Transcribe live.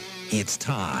It's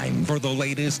time for the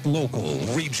latest local,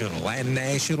 regional, and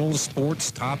national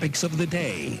sports topics of the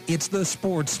day. It's the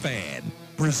Sports Fan,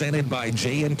 presented by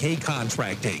J&K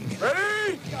Contracting.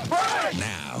 Ready? Break!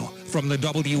 Now, from the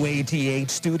WATH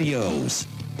studios,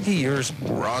 here's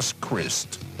Ross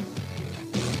Christ.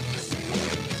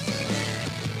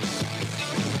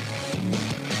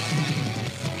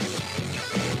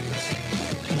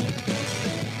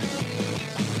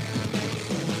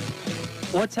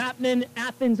 What's happening,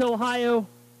 Athens, Ohio,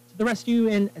 to the rest of you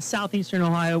in southeastern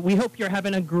Ohio? We hope you're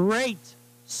having a great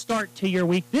start to your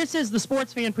week. This is the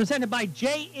Sports Fan presented by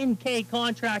J&K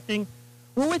Contracting.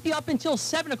 We're with you up until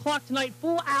 7 o'clock tonight,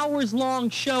 full hours-long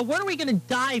show. What are we going to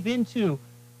dive into?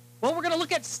 Well, we're going to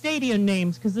look at stadium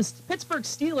names because the Pittsburgh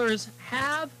Steelers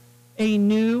have a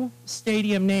new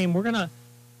stadium name. We're going to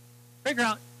figure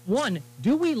out, one,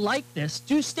 do we like this?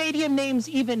 Do stadium names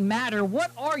even matter? What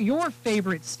are your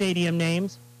favorite stadium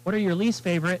names? What are your least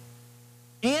favorite?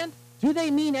 And do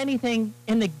they mean anything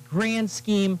in the grand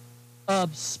scheme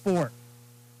of sport?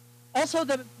 Also,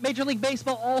 the Major League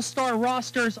Baseball All-Star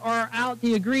rosters are out. Do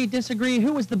you agree, disagree?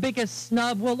 Who was the biggest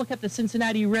snub? We'll look at the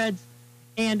Cincinnati Reds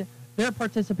and their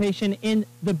participation in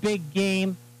the big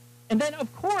game. And then,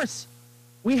 of course,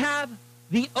 we have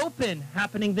the Open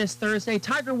happening this Thursday.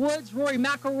 Tiger Woods, Rory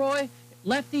McIlroy,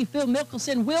 lefty Phil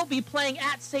Mickelson will be playing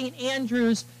at St.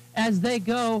 Andrews as they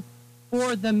go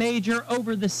for the major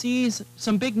over the seas.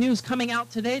 Some big news coming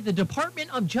out today. The Department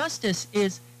of Justice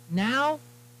is now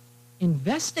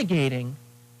investigating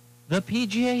the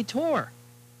PGA Tour.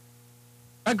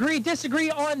 Agree, disagree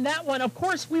on that one. Of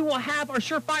course, we will have our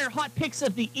surefire hot picks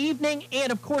of the evening and,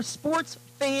 of course, sports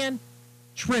fan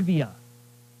trivia.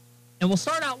 And we'll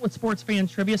start out with sports fan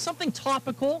trivia, something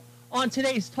topical on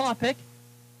today's topic.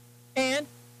 And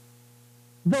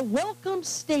the Welcome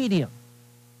Stadium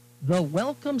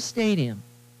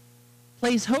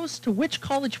plays host to which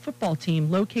college football team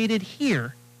located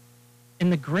here in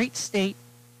the great state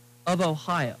of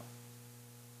Ohio?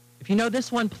 If you know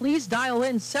this one, please dial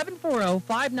in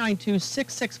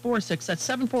 740-592-6646. That's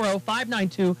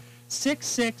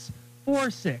 740-592-6646.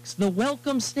 The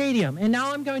Welcome Stadium. And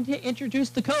now I'm going to introduce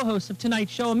the co-host of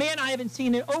tonight's show, a man I haven't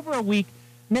seen in over a week,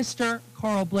 Mr.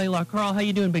 Carl Blaylock. Carl, how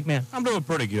you doing, big man? I'm doing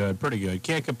pretty good.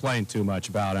 Can't complain too much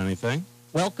about anything.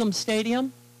 Welcome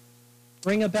Stadium.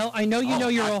 Ring a bell. I know you know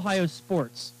your Ohio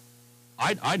sports.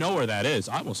 I know where that is.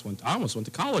 I almost went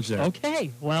to college there.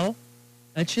 Okay, well,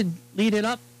 that should lead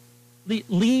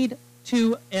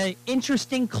to an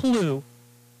interesting clue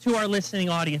to our listening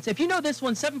audience. If you know this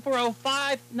one,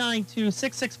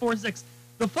 740-592-6646.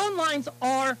 The phone lines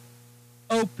are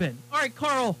open. All right,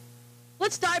 Carl,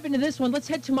 let's dive into this one. Let's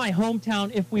head to my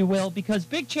hometown, if we will, because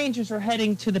big changes are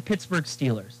heading to the Pittsburgh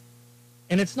Steelers.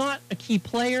 And it's not a key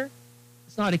player.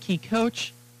 It's not a key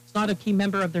coach. It's not a key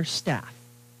member of their staff.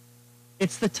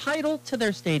 It's the title to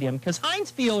their stadium, because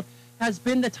Heinz Field has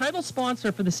been the title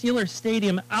sponsor for the Steelers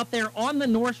Stadium out there on the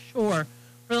North Shore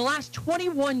for the last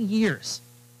 21 years.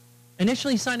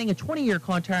 Initially signing a 20-year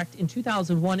contract in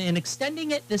 2001 and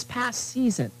extending it this past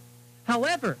season.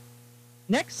 However,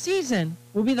 next season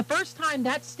will be the first time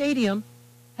that stadium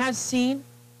has seen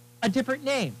a different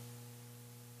name.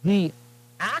 The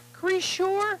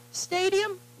Acrisure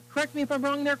Stadium? Correct me if I'm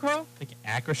wrong there, Carl? I think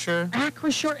Acrisure?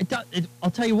 Acrisure.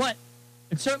 I'll tell you what,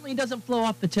 it certainly doesn't flow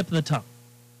off the tip of the tongue.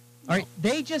 All right,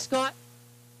 they just got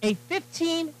a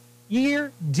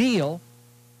 15-year deal.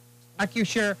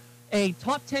 Acrisure, a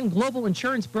top 10 global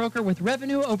insurance broker with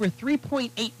revenue over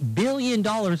 $3.8 billion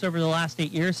over the last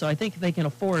 8 years. So I think they can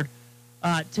afford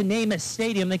to name a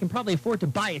stadium. They can probably afford to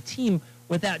buy a team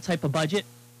with that type of budget.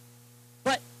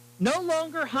 But no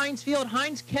longer Heinz Field.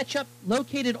 Heinz Ketchup,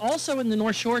 located also in the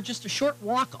North Shore, just a short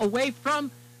walk away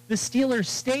from the Steelers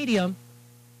Stadium.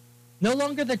 No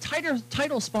longer the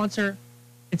title sponsor.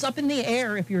 It's up in the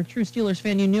air. If you're a true Steelers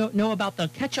fan, you know about the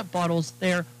ketchup bottles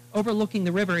there overlooking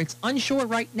the river. It's unsure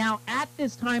right now at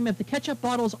this time if the ketchup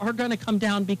bottles are going to come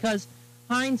down, because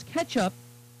Heinz Ketchup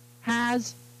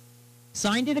has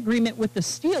signed an agreement with the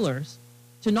Steelers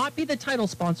to not be the title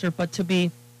sponsor, but to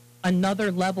be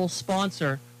another level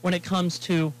sponsor when it comes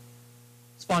to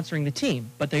sponsoring the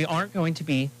team. But they aren't going to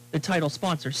be the title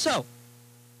sponsor. So,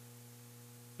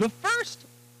 the first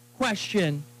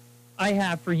question I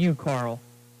have for you, Carl,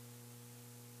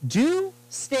 do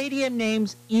stadium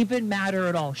names even matter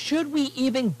at all? Should we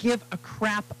even give a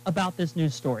crap about this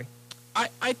news story?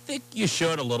 I think you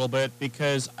should a little bit,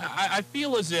 because I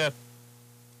feel as if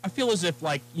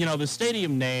like, the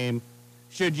stadium name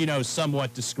should,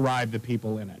 somewhat describe the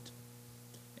people in it.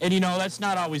 And, that's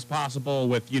not always possible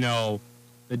with, the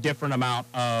different amount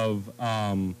of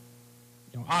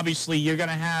obviously you're going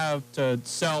to have to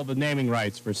sell the naming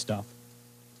rights for stuff.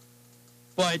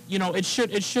 But, it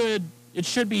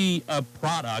should be a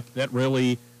product that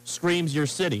really screams your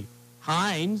city.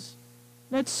 Heinz,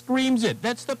 that screams it.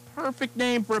 That's the perfect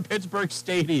name for a Pittsburgh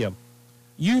stadium.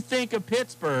 You think of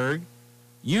Pittsburgh,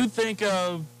 you think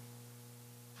of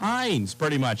Heinz,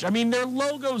 pretty much. I mean, their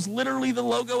logo's literally the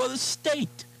logo of the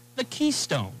state, the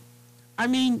Keystone. I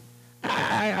mean,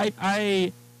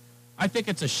 I think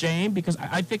it's a shame because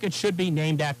I think it should be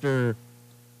named after.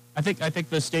 I think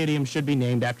the stadium should be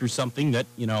named after something that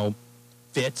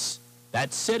fits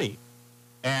that city.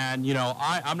 And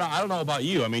I don't know about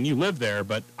you. I mean, you live there,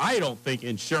 but I don't think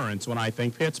insurance when I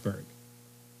think Pittsburgh.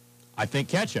 I think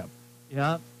ketchup.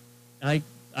 Yeah, I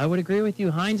would agree with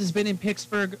you. Heinz has been in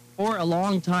Pittsburgh for a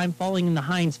long time, falling in the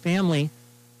Heinz family,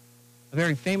 a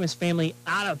very famous family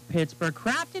out of Pittsburgh.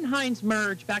 Kraft and Heinz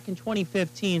merged back in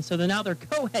 2015, so now they're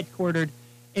co-headquartered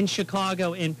in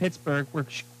Chicago and Pittsburgh,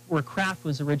 where Kraft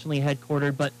was originally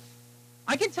headquartered. But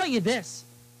I can tell you this.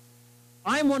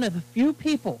 I'm one of the few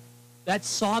people that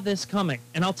saw this coming,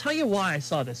 and I'll tell you why I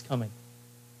saw this coming.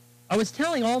 I was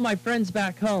telling all my friends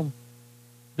back home,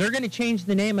 they're going to change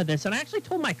the name of this. And I actually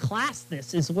told my class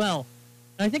this as well.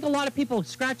 And I think a lot of people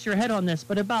scratch your head on this,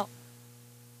 but about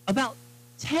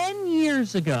 10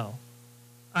 years ago,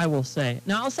 I will say.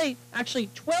 Now, I'll say actually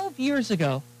 12 years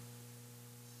ago,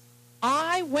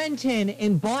 I went in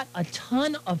and bought a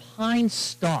ton of Heinz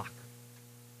stock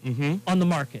on the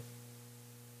market.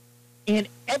 And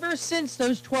ever since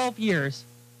those 12 years,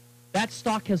 that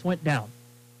stock has went down.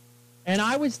 And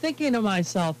I was thinking to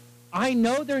myself, I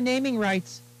know their naming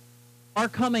rights are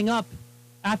coming up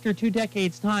after 2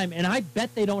 decades' time, and I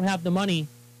bet they don't have the money,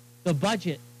 the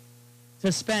budget,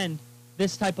 to spend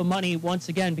this type of money once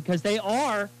again, because they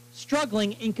are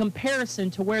struggling in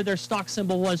comparison to where their stock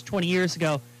symbol was 20 years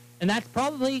ago. And that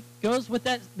probably goes with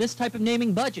this type of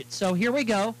naming budget. So here we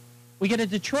go. We get a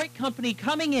Detroit company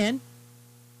coming in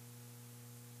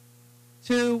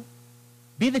to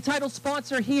be the title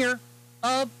sponsor here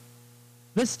of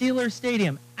the Steelers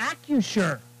Stadium.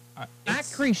 Acrisure.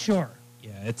 Acrisure.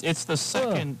 Yeah, it's the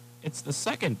second. It's the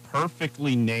second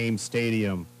perfectly named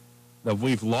stadium that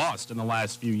we've lost in the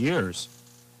last few years.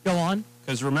 Go on.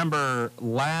 Because remember,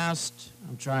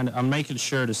 I'm making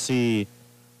sure to see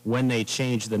when they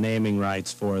changed the naming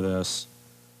rights for this.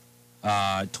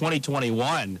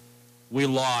 2021, we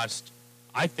lost,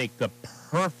 I think, the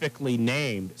perfectly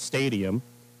named stadium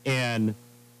in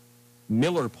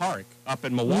Miller Park up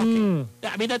in Milwaukee.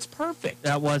 I mean, that's perfect.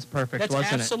 That was perfect, wasn't it?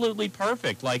 That's absolutely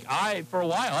perfect. Like, for a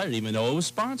while, I didn't even know it was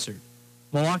sponsored.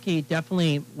 Milwaukee,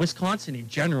 definitely, Wisconsin in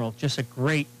general, just a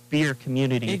great beer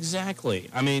community. Exactly.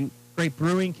 I mean, great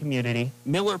brewing community.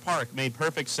 Miller Park made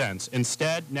perfect sense.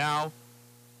 Instead, now,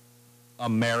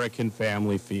 American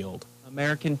Family Field.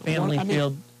 American Family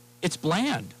Field. It's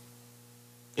bland.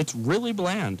 It's really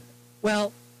bland.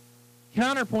 Well,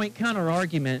 counterpoint,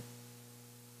 counter-argument,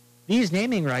 these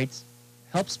naming rights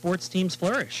help sports teams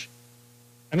flourish.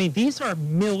 I mean, these are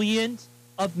millions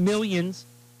of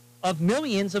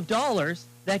dollars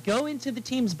that go into the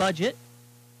team's budget,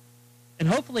 and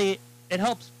hopefully it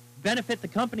helps benefit the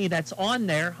company that's on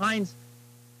there. Heinz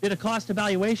did a cost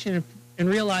evaluation and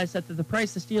realized that the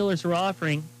price the Steelers were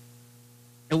offering,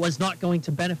 it was not going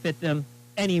to benefit them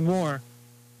anymore.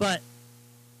 But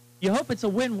you hope it's a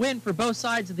win-win for both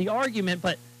sides of the argument.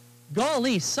 But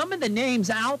golly, some of the names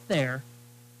out there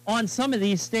on some of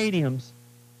these stadiums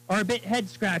are a bit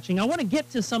head-scratching. I want to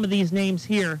get to some of these names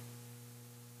here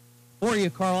for you,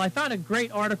 Carl. I found a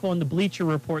great article in the Bleacher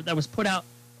Report that was put out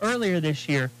earlier this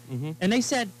year. And they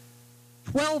said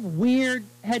 12 weird,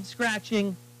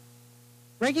 head-scratching,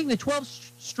 ranking the 12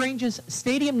 strangest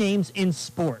stadium names in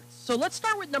sports. So let's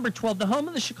start with number 12, the home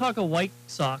of the Chicago White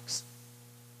Sox.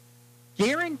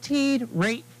 Guaranteed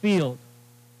Rate Field.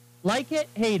 Like it,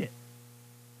 hate it.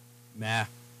 Meh.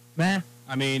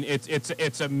 I mean,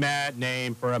 it's a mad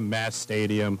name for a mess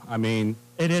stadium. I mean,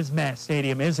 it is mess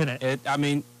stadium, isn't it?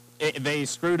 They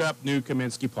screwed up New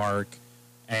Kaminsky Park,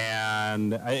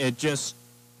 and it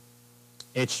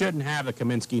shouldn't have the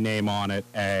Kaminsky name on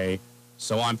it.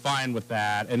 So I'm fine with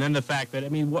that. And then the fact that, I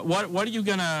mean, what are you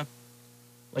gonna,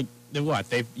 like, what?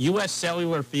 U.S.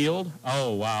 Cellular Field?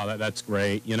 Oh, wow, that's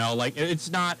great. You know, like,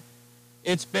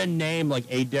 it's been named like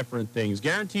 8 different things.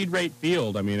 Guaranteed Rate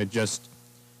Field, I mean,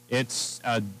 it's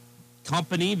a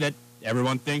company that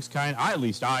everyone thinks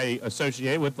I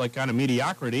associate with, like, kind of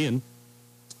mediocrity, and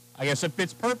I guess it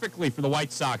fits perfectly for the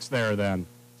White Sox there then.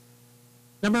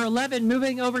 Number 11,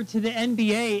 moving over to the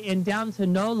NBA and down to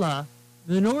NOLA,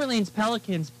 the New Orleans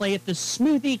Pelicans play at the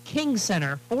Smoothie King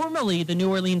Center, formerly the New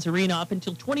Orleans Arena, up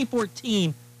until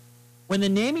 2014, when the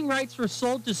naming rights were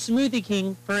sold to Smoothie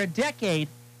King for a decade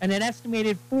and an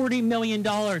estimated $40 million.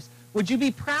 Would you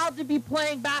be proud to be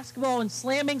playing basketball and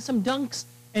slamming some dunks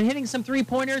and hitting some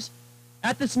three-pointers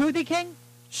at the Smoothie King?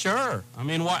 Sure. I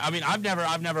mean, what? I mean, I've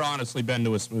never honestly been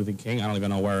to a Smoothie King. I don't even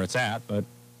know where it's at, but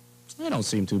they don't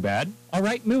seem too bad. All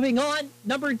right, moving on.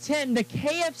 Number 10, the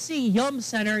KFC Yum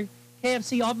Center.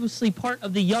 KFC, obviously part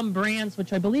of the Yum Brands,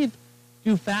 which I believe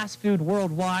do fast food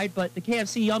worldwide, but the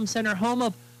KFC Yum Center, home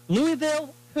of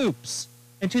Louisville Hoops.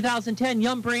 In 2010,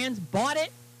 Yum Brands bought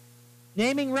it,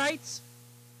 naming rights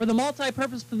for the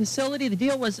multi-purpose facility. The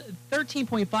deal was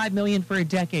 $13.5 million for a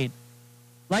decade.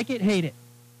 Like it, hate it.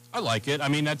 I like it. I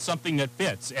mean, that's something that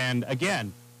fits. And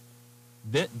again,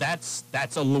 that's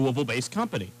a Louisville-based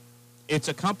company. It's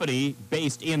a company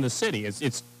based in the city.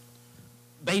 It's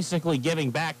basically giving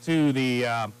back to the,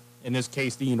 in this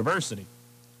case, the university.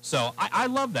 So I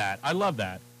love that. I love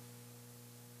that.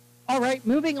 All right,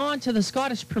 moving on to the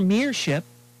Scottish Premiership,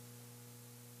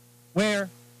 where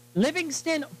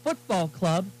Livingston Football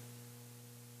Club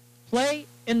play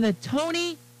in the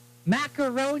Tony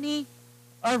Macaroni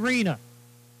Arena.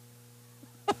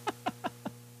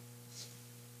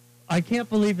 I can't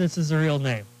believe this is a real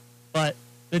name, but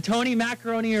the Tony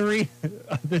Macaroni Arena.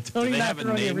 The Tony Do they have a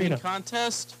Macaroni naming Arena.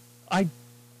 contest?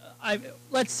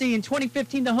 Let's see. In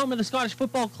 2015, the home of the Scottish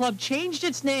Football Club changed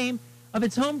its name of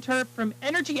its home turf from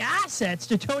Energy Assets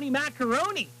to Tony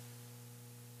Macaroni.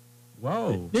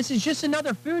 Whoa. This is just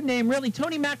another food name, really.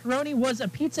 Tony Macaroni was a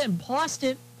pizza and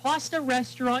pasta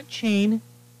restaurant chain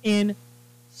in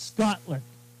Scotland.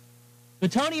 The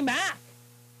Tony Mac.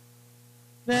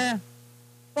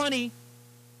 Funny.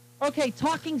 Okay,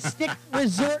 Talking Stick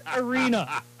Resort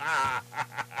Arena.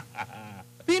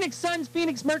 Phoenix Suns,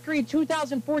 Phoenix Mercury. In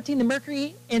 2014, the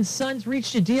Mercury and Suns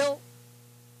reached a deal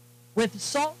with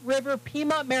Salt River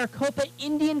Pima Maricopa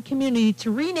Indian Community to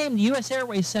rename the U.S.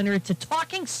 Airways Center to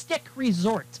Talking Stick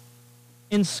Resort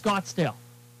in Scottsdale.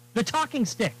 The Talking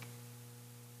Stick.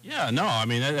 Yeah, no, I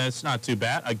mean, that's not too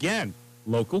bad. Again,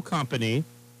 local company.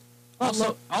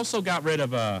 Also got rid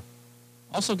of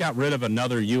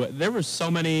another U.S. There were so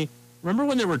many. Remember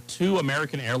when there were two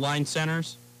American Airlines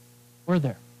centers? Were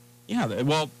there? Yeah,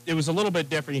 well, it was a little bit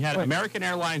different. You had American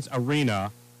Airlines Arena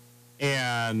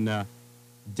in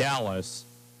Dallas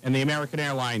and the American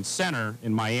Airlines Center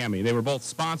in Miami. They were both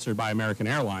sponsored by American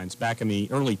Airlines back in the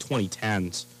early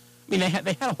 2010s. I mean, they had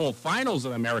a whole finals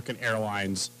of American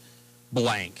Airlines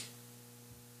blank.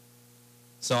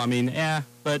 So, I mean,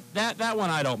 but that one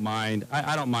I don't mind.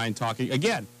 I don't mind talking.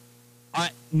 Again,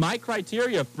 my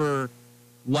criteria for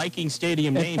liking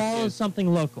stadium names follows is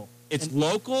something local. It's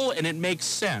local and it makes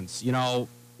sense.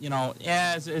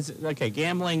 It's okay,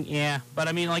 gambling, but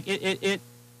I mean, like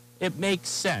it makes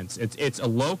sense. It's a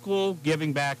local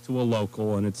giving back to a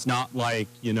local, and it's not like,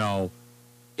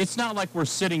 it's not like we're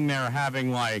sitting there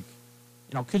having like,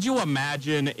 could you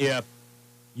imagine if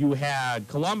you had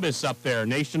Columbus up there,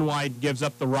 Nationwide gives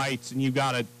up the rights, and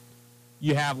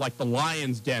you have like the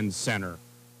Lions Den Center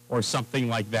or something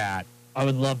like that. I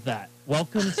would love that.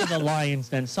 Welcome to the Lions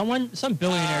Den. Some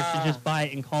billionaire should just buy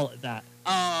it and call it that.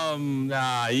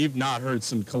 You've not heard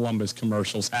some Columbus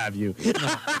commercials, have you?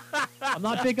 No. I'm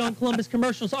not big on Columbus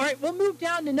commercials. All right, we'll move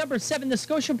down to number 7, the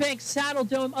Scotiabank Saddle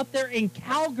Dome up there in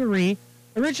Calgary,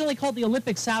 originally called the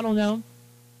Olympic Saddle Dome.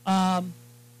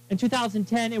 In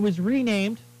 2010, it was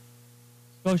renamed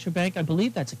Scotiabank. I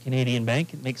believe that's a Canadian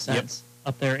bank. It makes sense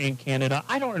up there in Canada.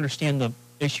 I don't understand the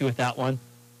issue with that one.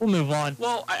 We'll move on.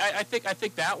 Well, I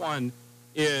think that one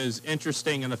is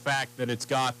interesting in the fact that it's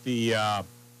got the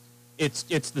it's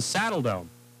the Saddle Dome,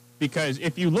 because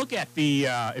if you look at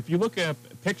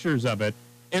pictures of it,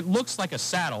 it looks like a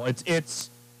saddle. It's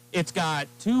got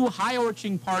two high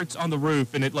arching parts on the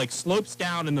roof, and it like slopes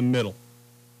down in the middle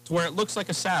to where it looks like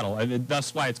a saddle, and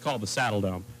that's why it's called the Saddle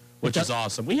Dome, which is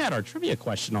awesome. We had our trivia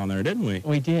question on there, didn't we?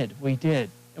 We did. And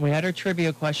we had our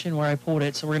trivia question where I pulled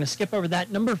it, so we're going to skip over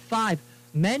that. Number 5,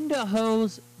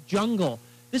 Mendehoes Jungle.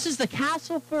 This is the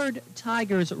Castleford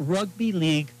Tigers Rugby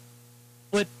League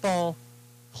Football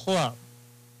Club.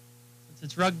 Since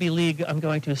it's rugby league, I'm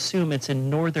going to assume it's in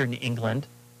northern England.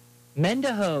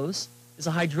 Mendehoes is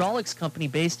a hydraulics company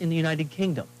based in the United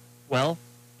Kingdom. Well,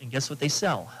 and guess what they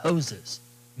sell? Hoses.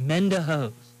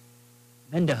 Mendehoes.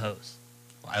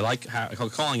 I like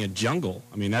calling it jungle.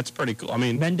 I mean, that's pretty cool. I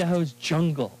mean, Mendehoes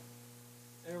Jungle.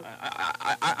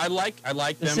 I like The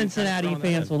them. Cincinnati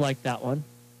fans will like that one.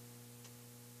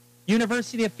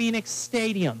 University of Phoenix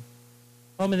Stadium,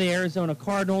 home of the Arizona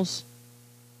Cardinals.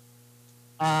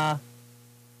 As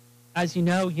you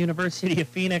know, University of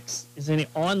Phoenix is an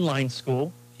online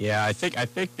school. Yeah, I think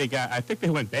they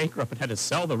went bankrupt and had to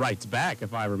sell the rights back,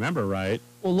 if I remember right.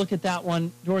 Well, look at that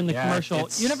one during the commercial.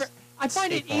 I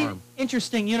find it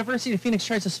interesting. University of Phoenix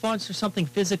tries to sponsor something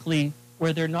physically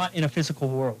where they're not in a physical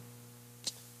world.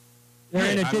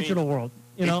 They're in a digital world.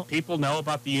 You know, people know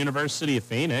about the University of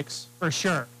Phoenix for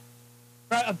sure.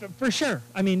 For sure.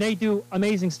 I mean, they do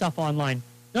amazing stuff online.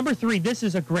 Number 3, this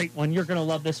is a great one. You're going to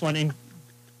love this one, and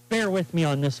bear with me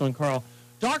on this one, Carl.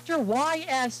 Dr.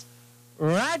 Y.S.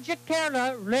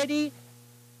 Rajekara Reddy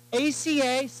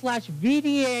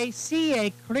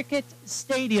ACA/VDA-CA Cricket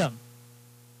Stadium.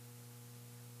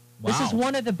 Wow. This is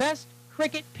one of the best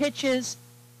cricket pitches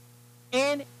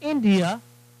in India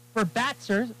for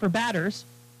batters.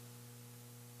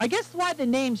 I guess why the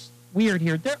name's weird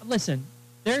here. There's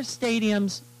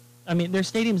stadiums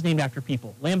named after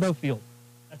people. Lambeau Field.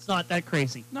 That's not that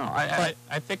crazy. No, I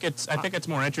think it's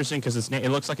more interesting because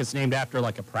it looks like it's named after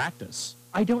like a practice.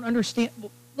 I don't understand.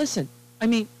 Listen, I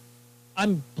mean,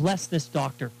 I'm bless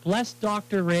Dr.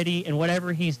 Reddy and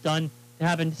whatever he's done to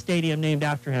have a stadium named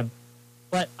after him.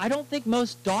 But I don't think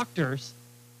most doctors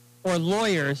or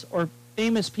lawyers or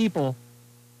famous people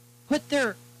put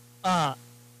their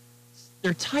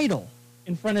title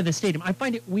in front of the stadium. I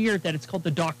find it weird that it's called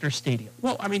the Doctor Stadium.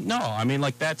 Well, I mean, no. I mean,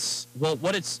 like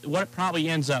what it probably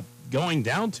ends up going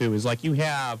down to is like you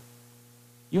have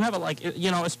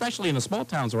especially in the small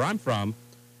towns where I'm from,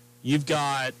 you've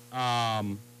got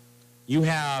like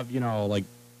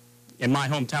in my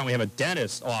hometown we have a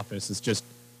dentist office. It's just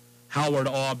Howard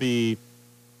Aubie,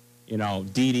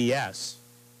 DDS.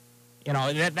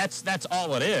 That's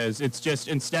all it is. It's just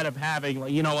instead of having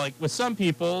like with some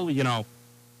people, now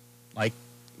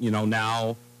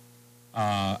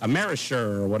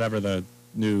Amerisure or whatever the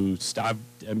new stuff.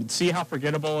 See how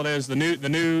forgettable it is. The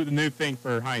new thing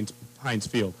for Heinz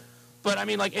Field. But I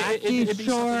mean, like it'd be something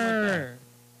like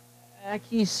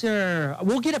that. Sir.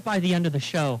 We'll get it by the end of the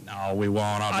show. No, we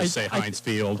won't. I'll just say Heinz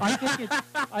Field. I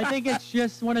think it's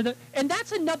just one of the, and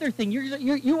that's another thing.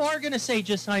 You are going to say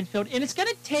just Heinz Field, and it's going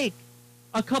to take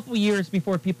a couple years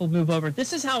before people move over.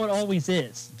 This is how it always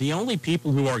is. The only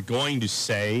people who are going to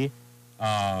say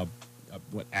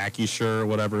Acrisure or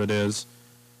whatever it is,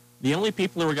 the only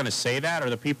people who are going to say that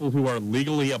are the people who are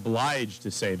legally obliged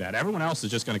to say that. Everyone else is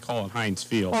just going to call it Heinz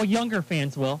Field. Oh, younger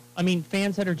fans will. I mean,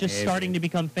 fans that are just starting to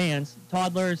become fans,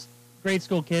 toddlers, grade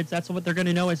school kids, that's what they're going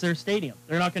to know as their stadium.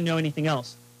 They're not going to know anything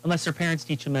else, unless their parents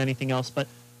teach them anything else. But,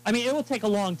 I mean, it will take a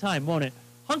long time, won't it?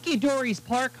 Hunky Dory's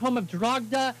Park, home of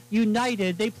Drogheda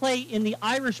United. They play in the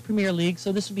Irish Premier League,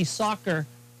 so this would be soccer.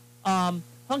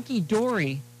 Hunky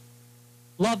Dory,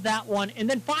 love that one. And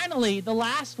then finally, the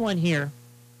last one here,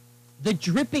 the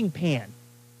Dripping Pan.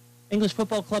 English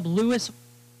Football Club Lewis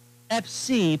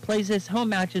FC plays its home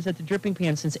matches at the Dripping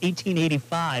Pan since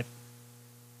 1885.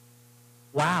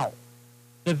 Wow.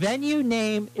 The venue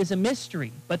name is a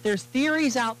mystery, but there's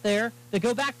theories out there that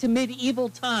go back to medieval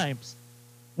times.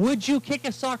 Would you kick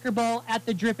a soccer ball at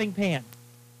the Dripping Pan?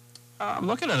 I'm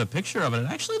looking at a picture of it. It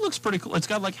actually looks pretty cool. It's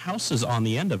got like houses on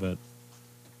the end of it.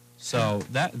 So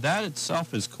that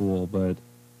itself is cool, but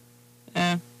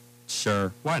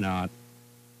sure, why not?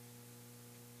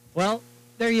 Well,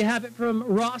 there you have it from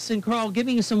Ross and Carl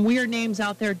giving you some weird names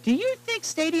out there. Do you think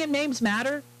stadium names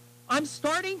matter? I'm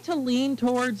starting to lean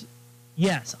towards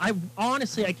yes. I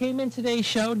came in today's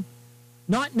show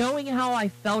not knowing how I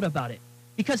felt about it.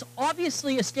 Because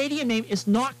obviously a stadium name is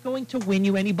not going to win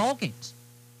you any ball games.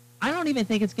 I don't even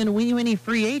think it's going to win you any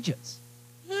free agents.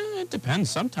 It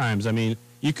depends sometimes. I mean,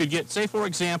 you could get, say, for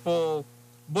example,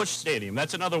 Busch Stadium.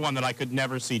 That's another one that I could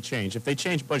never see change. If they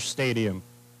change Busch Stadium,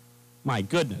 my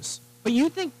goodness. But you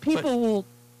think people will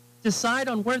decide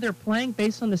on where they're playing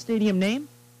based on the stadium name?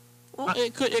 Well,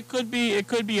 it could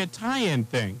be a tie-in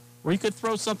thing where you could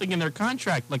throw something in their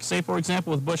contract. Like, say, for example,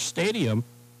 with Busch Stadium,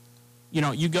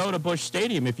 you go to Busch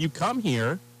Stadium. If you come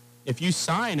here, if you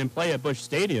sign and play at Busch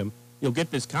Stadium, you'll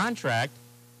get this contract,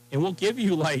 and we'll give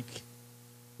you, like,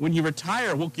 when you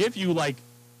retire, we'll give you, like,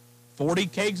 40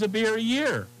 kegs of beer a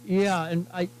year. Yeah, and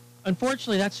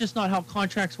unfortunately, that's just not how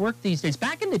contracts work these days.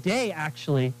 Back in the day,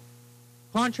 actually,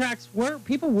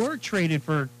 people were traded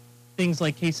for things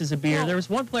like cases of beer. Well, there was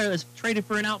one player that's traded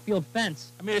for an outfield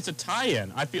fence. I mean, it's a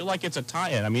tie-in. I feel like it's a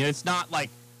tie-in. I mean, it's not, like,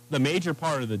 the major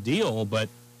part of the deal, but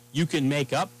you can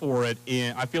make up for it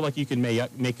I feel like you can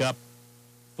make up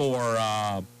for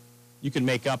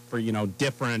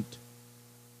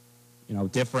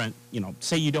different,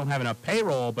 say you don't have enough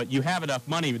payroll, but you have enough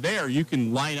money there, you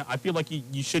can line up. I feel like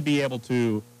you should be able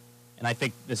to, and I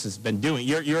think this has been doing,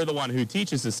 you're the one who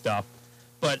teaches this stuff,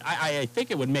 but I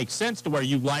think it would make sense to where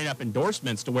you line up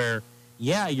endorsements to where,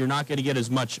 yeah, you're not going to get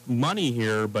as much money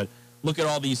here, but look at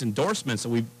all these endorsements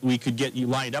that we could get you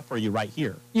lined up for you right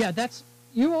here. Yeah,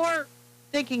 you are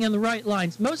thinking in the right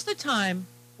lines. Most of the time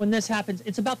when this happens,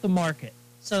 it's about the market.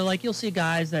 So, like, you'll see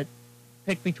guys that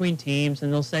pick between teams,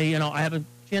 and they'll say, I have a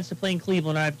chance to play in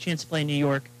Cleveland, I have a chance to play in New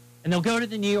York. And they'll go to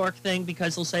the New York thing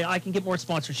because they'll say, I can get more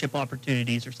sponsorship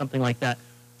opportunities or something like that.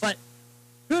 But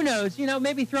who knows?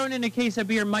 Maybe throwing in a case of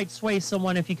beer might sway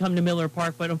someone if you come to Miller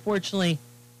Park, but unfortunately,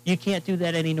 you can't do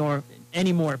that anymore.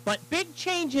 But big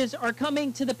changes are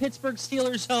coming to the Pittsburgh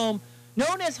Steelers home,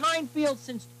 known as Heinz Field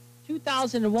since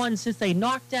 2001, since they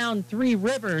knocked down Three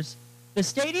Rivers. The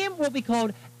stadium will be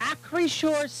called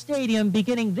Acrisure Stadium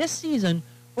beginning this season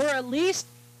for at least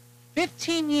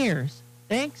 15 years,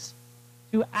 thanks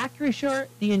to Acrisure,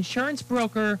 the insurance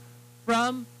broker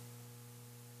from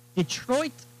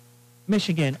Detroit,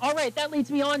 Michigan. All right, that leads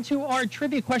me on to our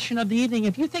trivia question of the evening.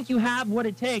 If you think you have what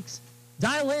it takes,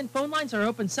 dial in. Phone lines are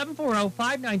open,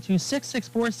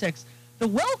 740-592-6646. The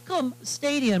Welcome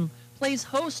Stadium plays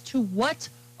host to what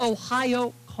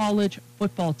Ohio college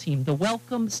football team? The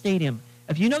Welcome Stadium.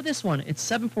 If you know this one, it's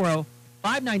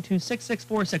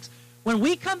 740-592-6646. When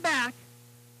we come back,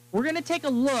 we're going to take a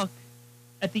look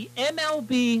at the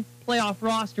MLB playoff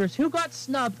rosters, who got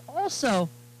snubbed. Also,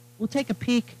 we'll take a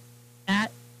peek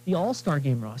at the All-Star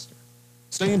Game roster.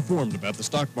 Stay informed about the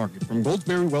stock market from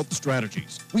Goldsberry Wealth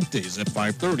Strategies. Weekdays at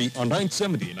 5:30 on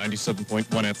 970 and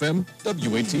 97.1 FM,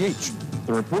 WATH.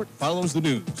 The report follows the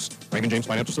news. Raymond James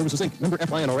Financial Services, Inc., member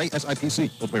FINRA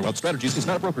SIPC. Goldsberry Wealth Strategies is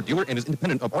not a broker-dealer and is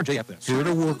independent of RJFS. Here at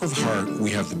A Work of Heart, we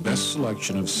have the best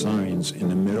selection of signs in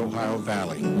the Mid-Ohio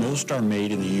Valley. Most are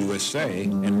made in the USA,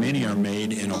 and many are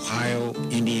made in Ohio,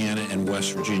 Indiana, and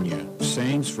West Virginia.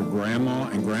 Sayings for Grandma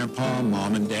and Grandpa,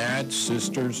 Mom and Dad,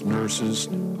 sisters, nurses,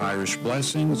 Irish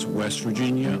Blessings, West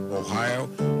Virginia, Ohio,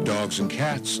 dogs and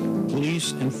cats,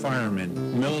 police and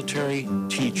firemen, military,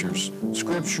 teachers,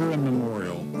 scripture and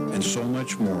memorial, and so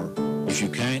much more. If you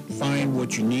can't find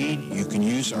what you need, you can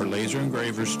use our laser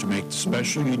engravers to make the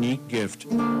special, unique gift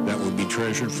that will be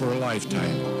treasured for a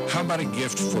lifetime. How about a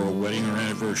gift for a wedding or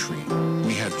anniversary?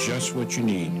 We have just what you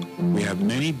need. We have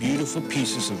many beautiful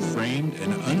pieces of framed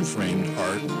and unframed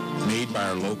art made by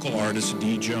our local artist,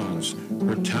 Dee Jones.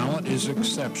 Her talent is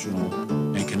exceptional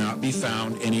and cannot be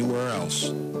found anywhere else.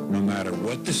 No matter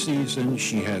what the season,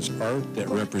 she has art that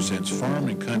represents farm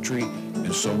and country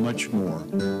and so much more.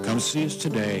 Come see us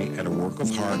today at A Work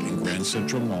of Heart in Grand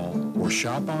Central Mall or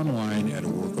shop online at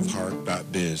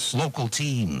aworkofheart.biz. Local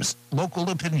teams, local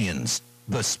opinions.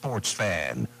 The Sports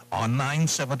Fan on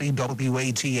 970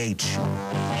 WATH.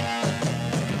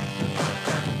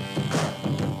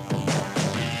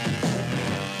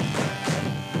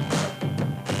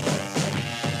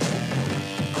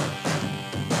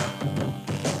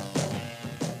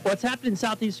 What's happened in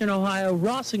southeastern Ohio?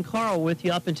 Ross and Carl with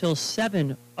you up until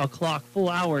 7 o'clock,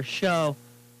 full-hour show.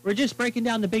 We're just breaking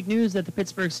down the big news that the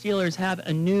Pittsburgh Steelers have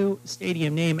a new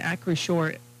stadium name.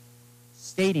 Acrisure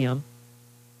Stadium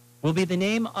will be the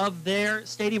name of their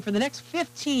stadium for the next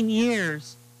 15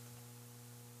 years.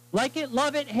 Like it,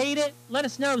 love it, hate it? Let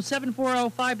us know,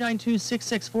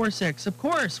 740-592-6646. Of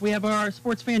course, we have our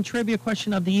sports fan trivia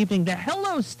question of the evening. The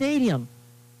Hello Stadium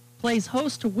plays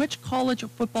host to which college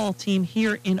football team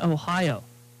here in Ohio?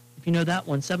 If you know that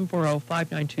one,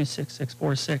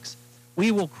 740-592-6646.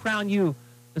 We will crown you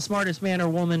the smartest man or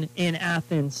woman in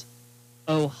Athens,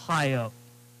 Ohio.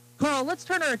 Carl, let's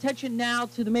turn our attention now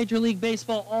to the Major League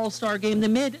Baseball All-Star Game. The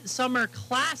Midsummer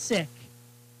Classic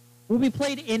will be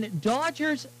played in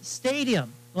Dodgers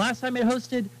Stadium. The last time it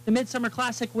hosted the Midsummer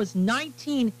Classic was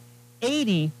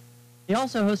 1980. They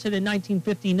also hosted in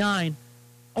 1959.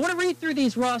 I want to read through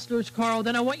these rosters, Carl.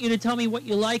 Then I want you to tell me what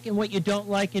you like and what you don't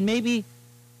like, and maybe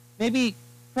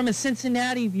from a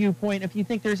Cincinnati viewpoint, if you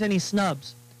think there's any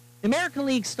snubs. The American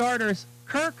League starters,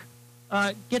 Kirk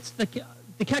gets the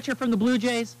catcher from the Blue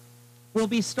Jays, will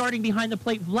be starting behind the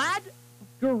plate. Vlad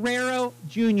Guerrero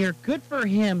Jr., good for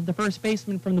him, the first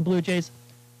baseman from the Blue Jays.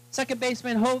 Second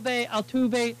baseman, Jose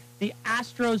Altuve, the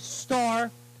Astros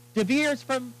star. De Beers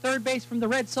from third base from the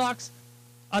Red Sox.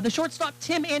 The shortstop,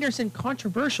 Tim Anderson,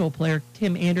 controversial player,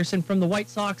 Tim Anderson from the White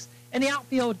Sox. And the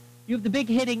outfield, you have the big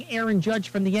hitting Aaron Judge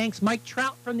from the Yanks, Mike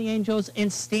Trout from the Angels,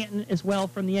 and Stanton as well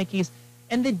from the Yankees.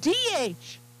 And the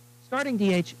DH, starting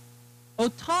DH,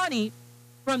 Ohtani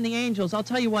from the Angels. I'll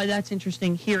tell you why that's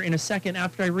interesting here in a second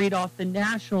after I read off the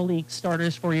National League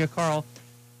starters for you, Carl.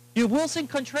 You have Wilson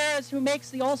Contreras, who makes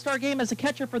the All-Star game as a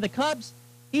catcher for the Cubs.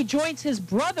 He joins his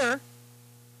brother,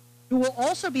 who will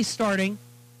also be starting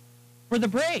for the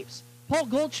Braves. Paul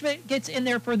Goldschmidt gets in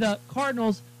there for the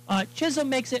Cardinals. Chisholm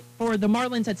makes it for the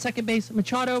Marlins at second base.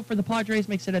 Machado for the Padres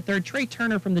makes it at third. Trey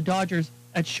Turner from the Dodgers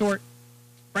at short.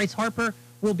 Bryce Harper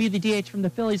will be the DH from the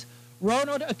Phillies.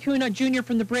 Ronald Acuna Jr.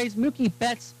 from the Braves, Mookie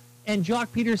Betts and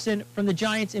Jock Peterson from the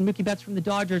Giants, and Mookie Betts from the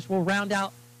Dodgers will round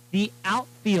out the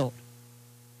outfield.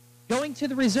 Going to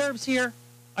the reserves here,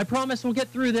 I promise we'll get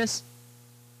through this.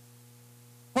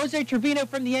 Jose Trevino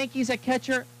from the Yankees at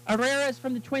catcher, Herrera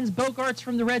from the Twins, Bogarts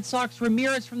from the Red Sox,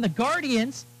 Ramirez from the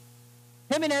Guardians,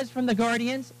 Jimenez from the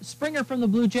Guardians, Springer from the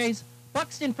Blue Jays,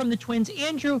 Buxton from the Twins,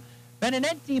 Andrew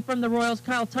Benintendi from the Royals,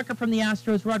 Kyle Tucker from the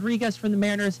Astros, Rodriguez from the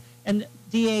Mariners, and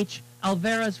DH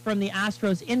Alvarez from the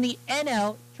Astros. In the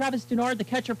NL, Travis Denard, the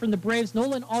catcher from the Braves,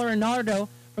 Nolan Arenado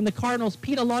from the Cardinals,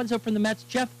 Pete Alonso from the Mets,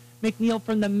 Jeff McNeil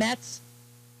from the Mets,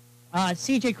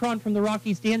 C.J. Cron from the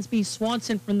Rockies, Dansby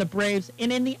Swanson from the Braves.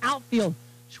 And in the outfield,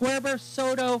 Schwarber,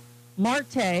 Soto,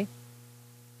 Marte,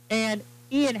 and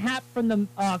Ian Happ from the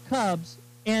Cubs.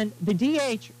 And the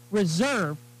DH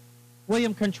reserve,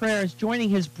 William Contreras, joining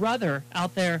his brother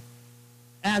out there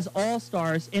as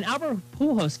all-stars. And Albert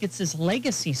Pujols gets this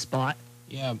legacy spot.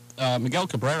 Yeah, Miguel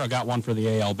Cabrera got one for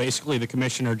the AL. Basically, the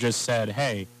commissioner just said,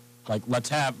 hey, like, let's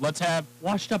have...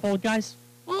 Washed up old guys?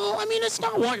 Well, I mean, it's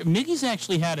not... Miggy's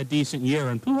actually had a decent year,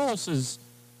 and Pujols has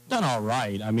done all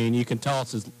right. I mean, you can tell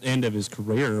it's the end of his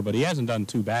career, but he hasn't done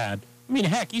too bad. I mean,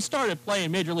 heck, he started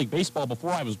playing Major League Baseball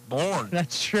before I was born.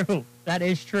 That's true. That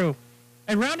is true.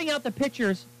 And rounding out the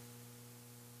pitchers,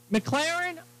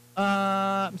 Shane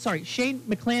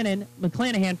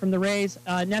McClanahan from the Rays,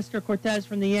 Nestor Cortez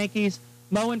from the Yankees,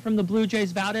 Moen from the Blue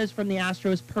Jays, Valdez from the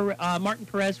Astros, Martin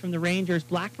Perez from the Rangers,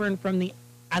 Blackburn from the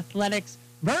Athletics,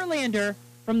 Verlander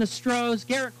from the Stros,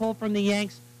 Garrett Cole from the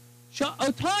Yanks.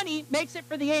 Ohtani makes it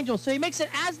for the Angels, so he makes it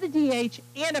as the DH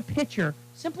and a pitcher.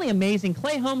 Simply amazing.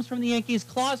 Clay Holmes from the Yankees,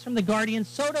 Claus from the Guardians,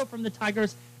 Soto from the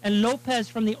Tigers, and Lopez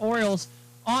from the Orioles.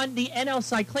 On the NL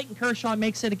side, Clayton Kershaw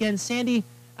makes it again. Sandy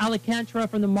Alcantara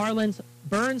from the Marlins,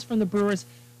 Burns from the Brewers,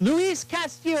 Luis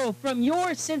Castillo from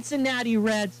your Cincinnati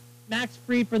Reds, Max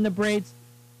Fried from the Braves,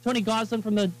 Tony Gonsolin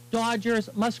from the Dodgers,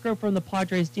 Musgrove from the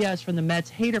Padres, Diaz from the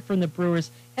Mets, Hader from the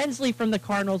Brewers, Hensley from the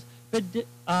Cardinals,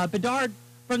 Bedard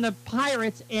from the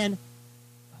Pirates, and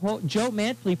Joe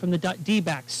Manfrey from the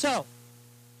D-backs. So,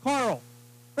 Carl,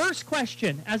 first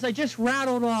question, as I just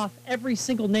rattled off every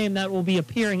single name that will be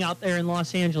appearing out there in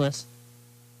Los Angeles.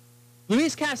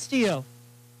 Luis Castillo,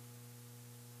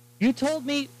 you told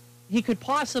me he could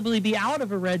possibly be out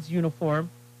of a Reds uniform.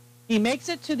 He makes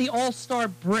it to the All-Star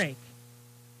break.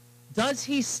 Does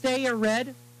he stay a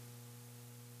Red?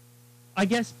 I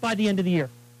guess by the end of the year.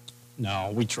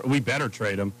 No, we better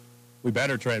trade him. We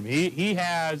better trade him. He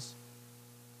has,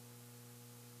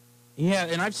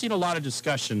 and I've seen a lot of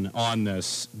discussion on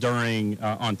this during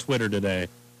on Twitter today.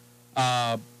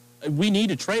 We need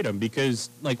to trade him because,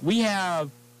 like, we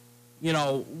have, you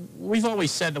know, we've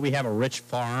always said that we have a rich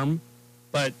farm,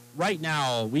 but right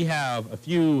now we have a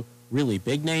few really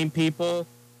big name people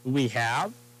who we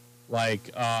have.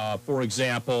 Like, for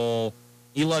example,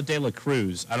 Ela De La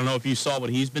Cruz. I don't know if you saw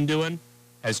what he's been doing.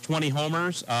 Has 20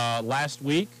 homers last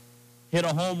week. Hit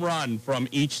a home run from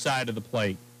each side of the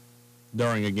plate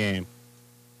during a game,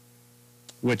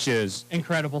 which is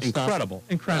incredible stuff.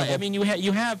 Incredible. I mean,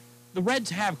 you have the Reds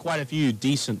have quite a few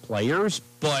decent players,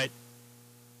 but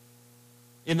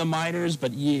in the minors.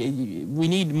 But we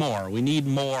need more. We need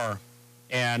more,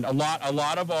 and a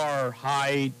lot of our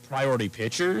high priority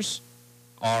pitchers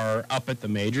are up at the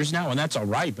majors now, and that's all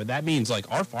right, but that means, like,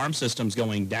 our farm system's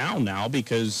going down now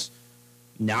because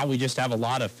now we just have a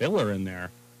lot of filler in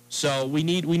there. So we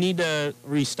need to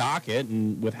restock it,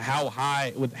 and with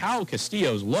how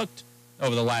Castillo's looked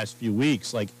over the last few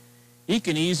weeks, like, he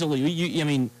can easily,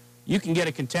 you can get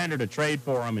a contender to trade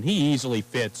for him, and he easily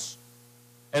fits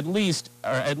at least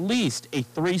a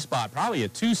 3-spot, probably a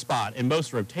 2-spot in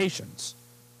most rotations.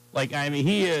 Like, I mean,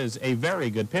 he is a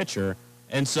very good pitcher.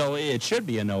 And so it should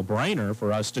be a no-brainer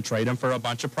for us to trade him for a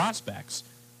bunch of prospects.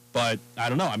 But I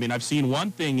don't know. I mean, I've seen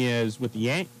one thing is with the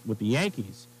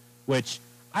Yankees, which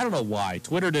I don't know why.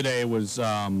 Twitter today was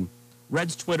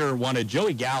Reds Twitter wanted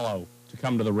Joey Gallo to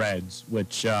come to the Reds,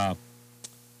 which,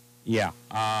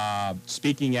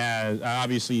 speaking as,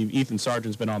 obviously, Ethan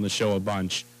Sargent's been on the show a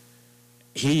bunch.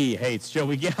 He hates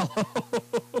Joey Gallo.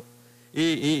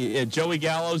 Joey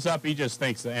Gallo's up. He just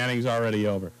thinks the inning's already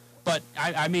over. But,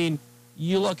 I mean,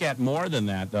 you look at more than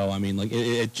that, though. I mean, like,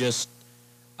 it just,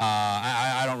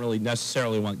 I don't really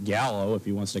necessarily want Gallo. If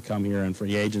he wants to come here in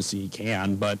free agency, he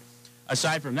can. But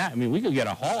aside from that, I mean, we could get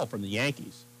a haul from the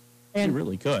Yankees. And we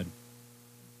really could.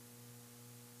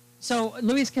 So,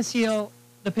 Luis Castillo,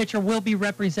 the pitcher, will be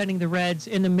representing the Reds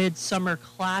in the Midsummer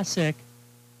Classic.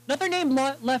 Another name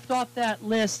left off that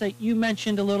list that you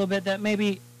mentioned a little bit that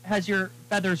maybe has your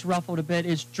feathers ruffled a bit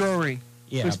is Drury,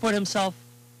 who's put himself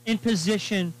in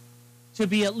position to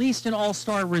be at least an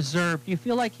all-star reserve. Do you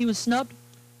feel like he was snubbed?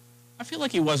 I feel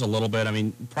like he was a little bit. I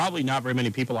mean, probably not very many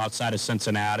people outside of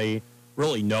Cincinnati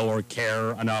really know or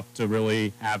care enough to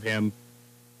really have him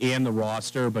in the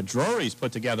roster. But Drury's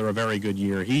put together a very good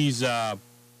year. He's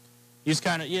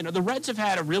kind of, you know, the Reds have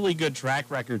had a really good track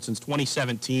record since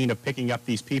 2017 of picking up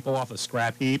these people off the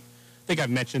scrap heap. I think I've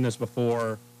mentioned this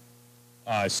before.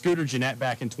 Scooter Gennett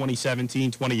back in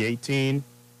 2017, 2018.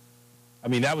 I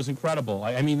mean, that was incredible.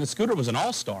 I mean, the Scooter was an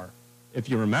all-star, if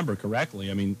you remember correctly.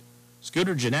 I mean,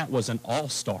 Scooter Gennett was an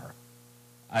all-star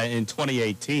in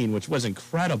 2018, which was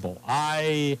incredible.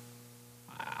 I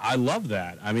love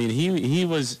that. I mean,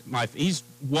 he's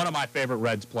one of my favorite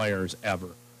Reds players ever.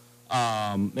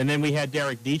 And then we had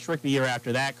Derek Dietrich the year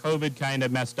after that. COVID kind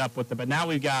of messed up with it, but now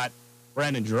we've got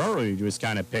Brandon Drury, who was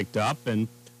kind of picked up, and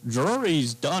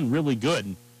Drury's done really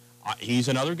good. He's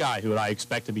another guy who I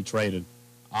expect to be traded.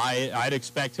 I'd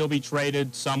expect he'll be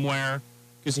traded somewhere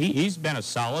because he's been a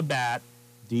solid bat,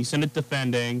 decent at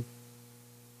defending.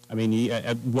 I mean,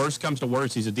 at worst comes to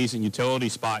worst, he's a decent utility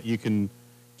spot. You can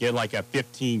get like a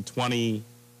 15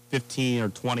 or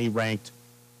 20 ranked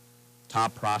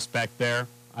top prospect there,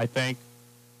 I think,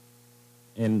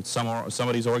 in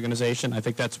somebody's organization. I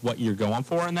think that's what you're going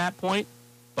for in that point.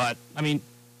 But, I mean,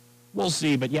 we'll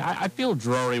see. But, yeah, I feel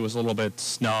Drury was a little bit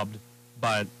snubbed.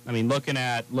 But, I mean, looking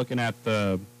at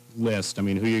the list, I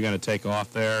mean, who you're going to take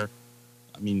off there,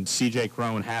 I mean, C.J.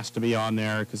 Cron has to be on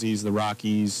there because he's the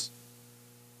Rockies'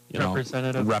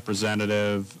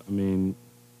 representative. I mean,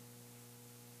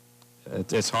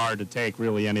 it's hard to take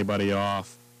really anybody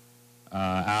off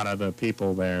out of the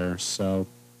people there. So,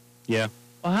 yeah.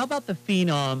 Well, how about the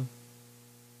phenom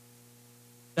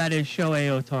that is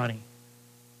Shohei Ohtani?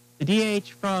 The DH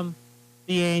from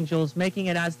the Angels, making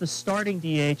it as the starting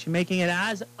DH, making it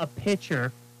as a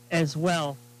pitcher as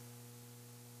well.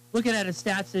 Looking at his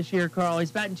stats this year, Carl,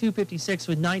 he's batting .256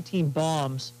 with 19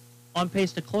 bombs, on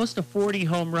pace to close to 40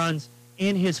 home runs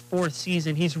in his fourth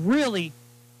season. He's really,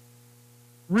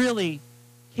 really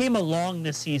came along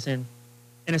this season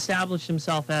and established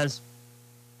himself as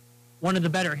one of the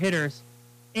better hitters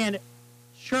and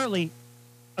surely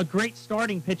a great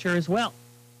starting pitcher as well.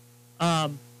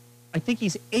 I think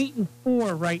he's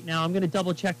 8-4 right now. I'm going to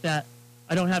double check that.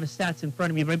 I don't have his stats in front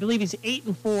of me, but I believe he's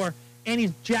 8-4, and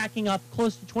he's jacking up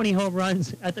close to 20 home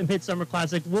runs at the Midsummer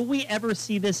Classic. Will we ever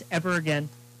see this ever again?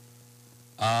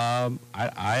 Or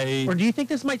do you think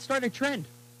this might start a trend?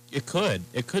 It could.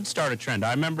 It could start a trend.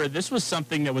 I remember this was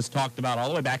something that was talked about all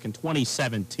the way back in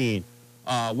 2017.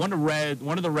 One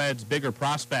of the Reds' bigger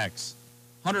prospects,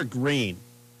 Hunter Green,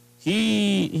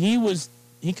 he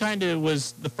kind of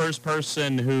was the first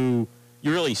person who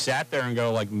you really sat there and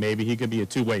go, like, maybe he could be a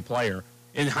two-way player.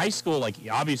 In high school, like,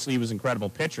 obviously he was an incredible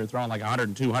pitcher, throwing like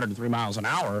 102, 103 miles an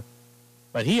hour,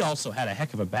 but he also had a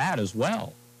heck of a bat as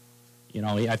well. You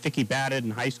know, I think he batted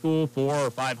in high school 400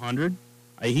 or 500.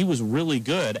 He was really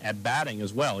good at batting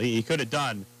as well. He could have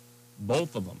done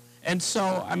both of them. And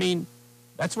so, I mean,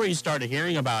 that's where you started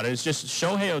hearing about it. It's just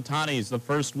Shohei Ohtani is the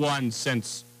first one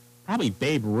since probably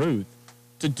Babe Ruth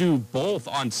to do both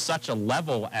on such a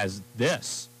level as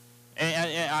this.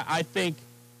 And I think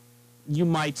you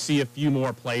might see a few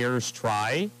more players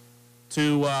try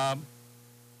to,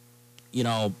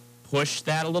 push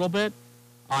that a little bit.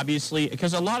 Obviously,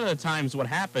 because a lot of the times what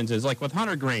happens is, like with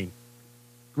Hunter Green,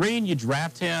 you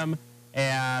draft him,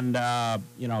 and,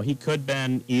 he could have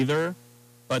been either,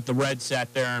 but the Reds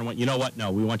sat there and went, you know what,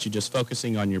 no, we want you just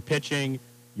focusing on your pitching.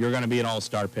 You're going to be an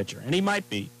all-star pitcher. And he might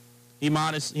be. He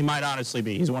might honestly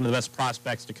be. He's one of the best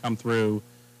prospects to come through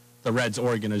the Reds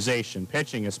organization,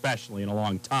 pitching especially, in a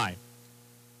long time.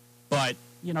 But,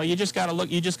 you just got to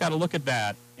look at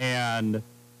that. And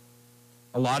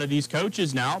a lot of these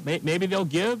coaches now, maybe they'll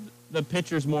give the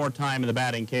pitchers more time in the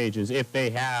batting cages if they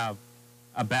have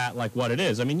a bat like what it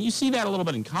is. I mean, you see that a little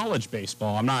bit in college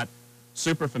baseball. I'm not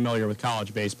super familiar with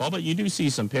college baseball, but you do see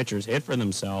some pitchers hit for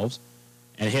themselves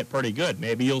and hit pretty good.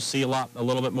 Maybe you'll see a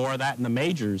little bit more of that in the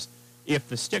majors if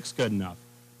the stick's good enough.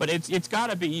 But it's got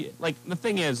to be, like, the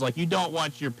thing is, like, you don't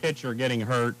want your pitcher getting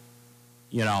hurt,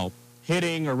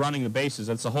 hitting or running the bases.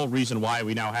 That's the whole reason why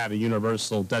we now have a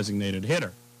universal designated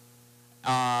hitter.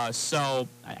 So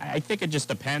I think it just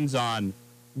depends on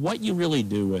what you really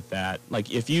do with that.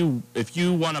 Like, if you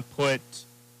want to put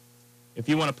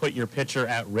your pitcher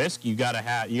at risk, you got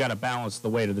to balance the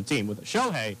weight of the team. With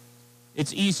Shohei,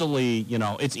 it's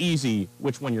easy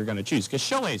which one you're going to choose, because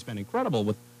Shohei's been incredible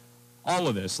with all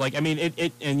of this. Like, I mean,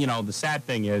 the sad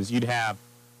thing is you'd have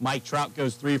Mike Trout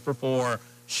goes 3 for 4,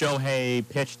 Shohei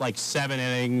pitched like 7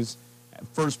 innings,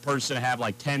 first person to have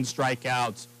like 10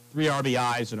 strikeouts, 3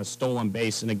 RBIs and a stolen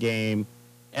base in a game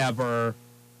ever.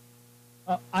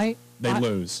 They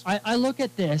lose. I look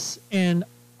at this, and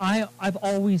I've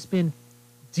always been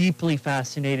deeply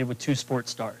fascinated with two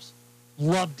sports stars.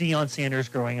 Loved Deion Sanders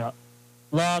growing up.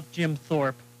 Loved Jim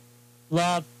Thorpe.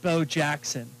 Loved Bo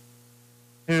Jackson,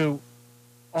 who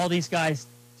all these guys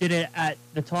did it at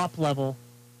the top level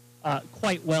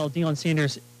quite well. Deion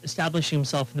Sanders establishing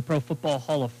himself in the Pro Football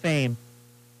Hall of Fame.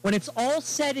 When it's all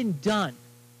said and done,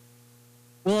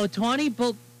 will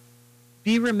Ohtani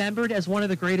be remembered as one of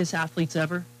the greatest athletes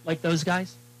ever, like those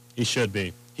guys? He should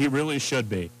be. He really should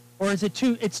be. Or is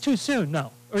it's too soon?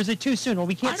 No. Or is it too soon? Well,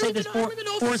 we can't say this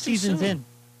four seasons in.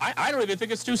 I don't even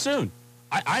think it's too soon.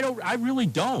 I really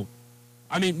don't.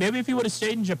 I mean, maybe if he would have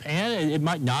stayed in Japan, it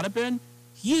might not have been.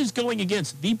 He is going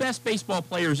against the best baseball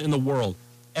players in the world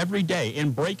every day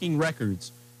and breaking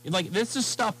records. Like, this is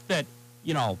stuff that,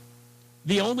 you know,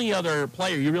 the only other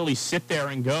player you really sit there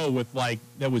and go with, like,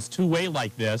 that was two-way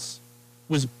like this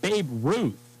was Babe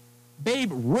Ruth.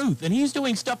 Babe Ruth. And he's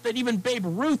doing stuff that even Babe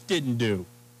Ruth didn't do.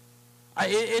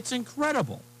 It's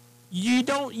incredible. You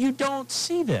don't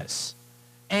see this.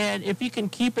 And if he can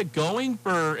keep it going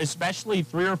for especially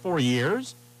 3 or 4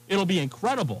 years, it'll be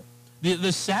incredible.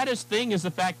 The saddest thing is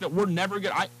the fact that we're never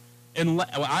going to...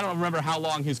 I don't remember how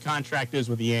long his contract is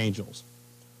with the Angels,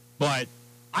 but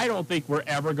I don't think we're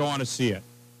ever going to see it.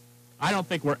 I don't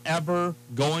think we're ever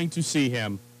going to see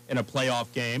him in a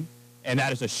playoff game, and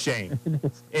that is a shame.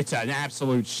 It's an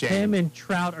absolute shame. Him and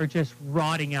Trout are just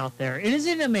rotting out there. It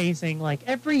isn't amazing. Like,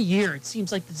 every year, it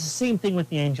seems like it's the same thing with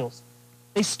the Angels.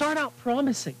 They start out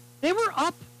promising. They were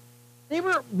up. They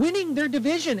were winning their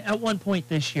division at one point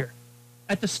this year,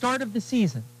 at the start of the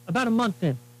season, about a month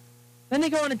in. Then they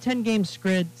go on a 10-game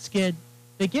skid.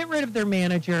 They get rid of their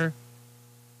manager,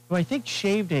 who I think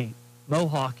shaved a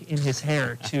mohawk in his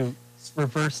hair to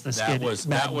reverse the skid.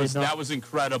 That was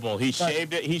incredible. He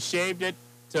shaved it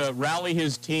to rally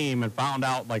his team, and found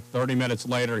out like 30 minutes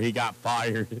later he got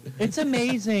fired. It's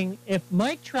amazing if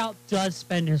Mike Trout does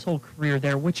spend his whole career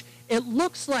there, which it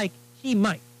looks like he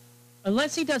might,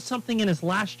 unless he does something in his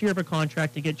last year of a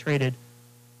contract to get traded.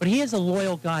 But he is a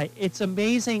loyal guy. It's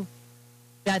amazing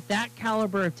that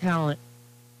caliber of talent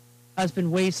has been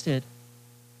wasted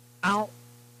out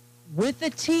with a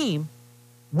team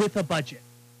with a budget.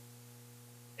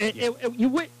 You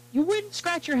wouldn't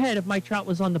scratch your head if Mike Trout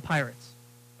was on the Pirates,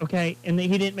 okay, and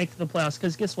he didn't make it to the playoffs,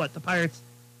 because guess what? The Pirates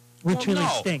routinely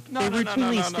stink. They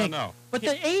routinely stink. But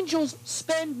the Angels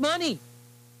spend money.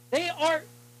 They are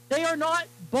not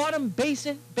bottom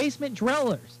basement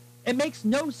dwellers. It makes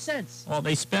no sense. Well,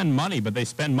 they spend money, but they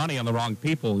spend money on the wrong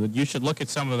people. You should look at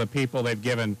some of the people they've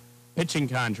given pitching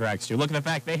contracts to. Look at the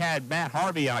fact they had Matt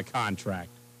Harvey on a contract.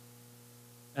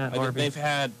 They've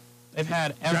had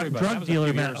everybody. Drug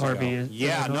dealer Matt Harvey.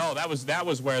 That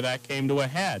was where that came to a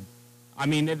head. I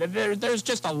mean, there's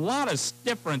just a lot of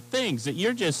different things that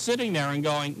you're just sitting there and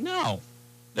going, no,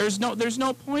 there's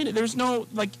no point. There's no,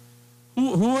 like,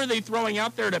 who are they throwing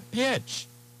out there to pitch?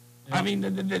 Yeah. I mean,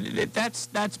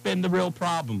 that's been the real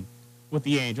problem with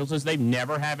the Angels, is they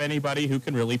never have anybody who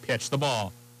can really pitch the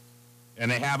ball. And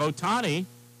they have Ohtani.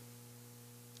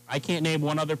 I can't name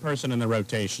one other person in the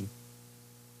rotation.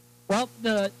 Well,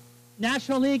 the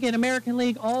National League and American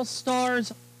League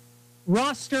All-Stars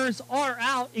rosters are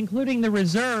out, including the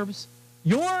reserves.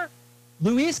 Your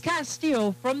Luis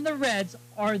Castillo from the Reds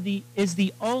is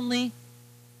the only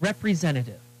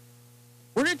representative.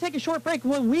 We're going to take a short break.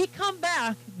 When we come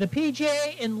back, the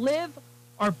PGA and LIV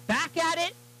are back at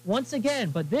it once again,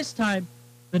 but this time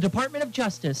the Department of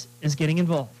Justice is getting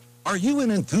involved. Are you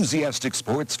an enthusiastic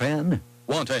sports fan?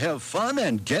 Want to have fun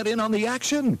and get in on the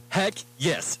action? Heck,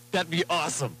 yes. That'd be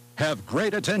awesome. Have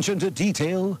great attention to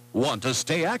detail? Want to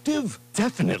stay active?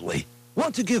 Definitely.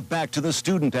 Want to give back to the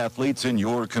student athletes in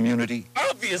your community?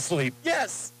 Obviously,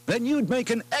 yes. Then you'd make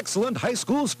an excellent high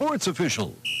school sports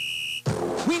official.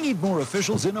 We need more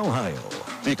officials in Ohio,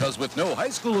 because with no high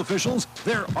school officials,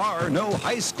 there are no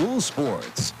high school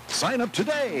sports. Sign up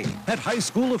today at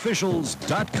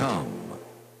highschoolofficials.com.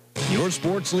 Your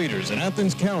sports leaders in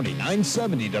Athens County,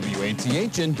 970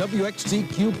 WATH and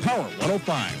WXTQ Power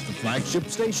 105, the flagship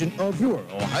station of your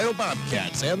Ohio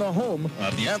Bobcats and the home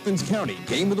of the Athens County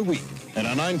Game of the Week. And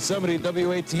on 970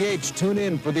 WATH, tune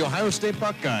in for the Ohio State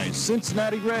Buckeyes,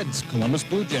 Cincinnati Reds, Columbus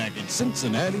Blue Jackets,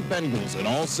 Cincinnati Bengals, and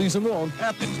all season long,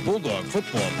 Athens Bulldog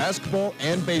football, basketball,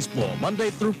 and baseball. Monday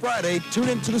through Friday, tune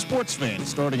in to the Sports Fan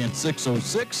starting at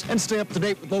 6:06 and stay up to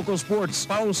date with local sports.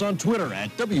 Follow us on Twitter at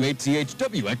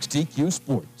WATH-WXTQ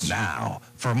Sports. Now,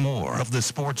 for more of the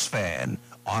Sports Fan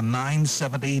on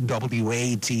 970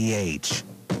 WATH.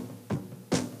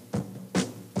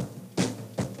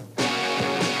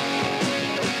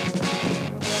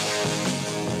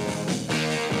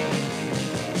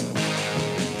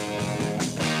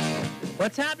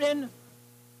 What's happening?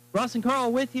 Ross and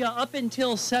Carl with you up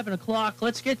until 7 o'clock.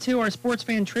 Let's get to our sports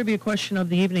fan trivia question of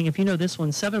the evening. If you know this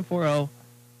one,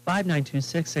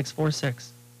 740-592-6646.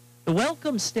 The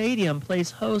Welcome Stadium plays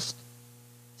host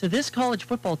to this college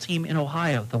football team in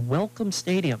Ohio. The Welcome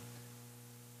Stadium.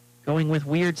 Going with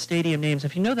weird stadium names.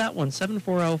 If you know that one,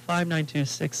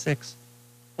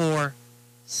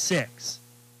 740-592-6646.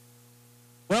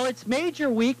 Well, it's major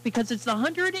week because it's the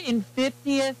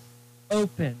 150th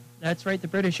Open. That's right, the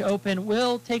British Open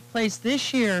will take place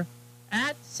this year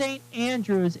at St.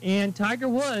 Andrews, and Tiger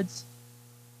Woods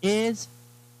is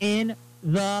in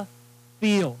the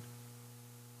field.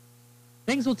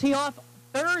 Things will tee off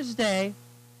Thursday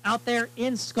out there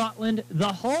in Scotland,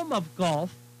 the home of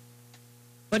golf,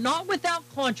 but not without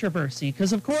controversy,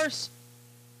 because, of course,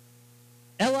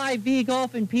 LIV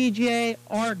Golf and PGA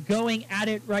are going at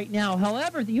it right now.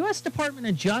 However, the U.S. Department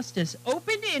of Justice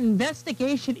opened an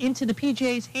investigation into the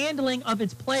PGA's handling of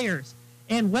its players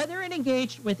and whether it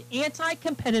engaged with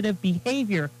anti-competitive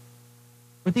behavior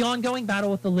with the ongoing battle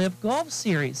with the LIV Golf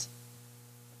Series.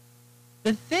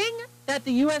 The thing that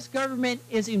the U.S. government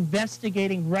is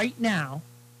investigating right now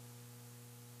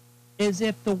is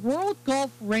if the World Golf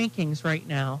Rankings right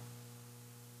now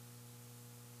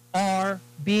are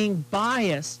being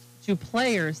biased to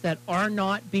players that are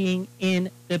not being in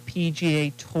the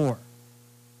PGA Tour.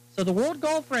 So the World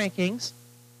Golf Rankings,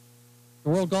 the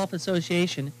World Golf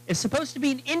Association, is supposed to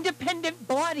be an independent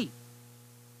body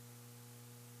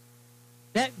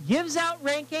that gives out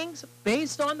rankings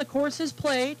based on the courses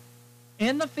played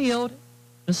and the field,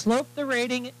 the slope, the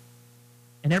rating,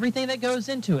 and everything that goes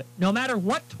into it, no matter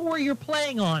what tour you're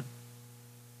playing on.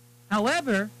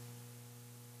 However,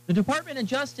 the Department of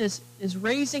Justice is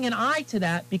raising an eye to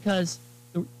that because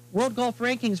the World Golf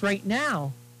Rankings right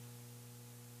now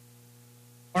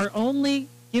are only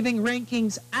giving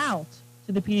rankings out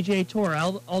to the PGA Tour,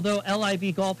 although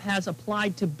LIV Golf has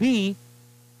applied to be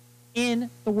in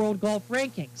the World Golf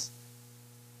Rankings.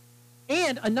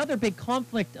 And another big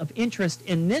conflict of interest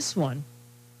in this one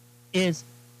is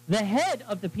the head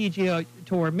of the PGA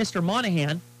Tour, Mr.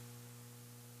 Monahan,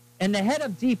 and the head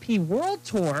of DP World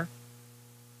Tour,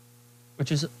 which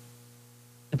is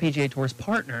the PGA Tour's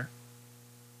partner,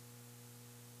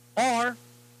 are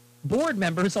board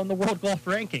members on the World Golf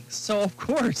Rankings. So, of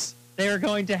course, they're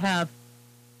going to have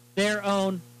their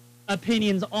own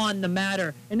opinions on the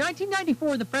matter. In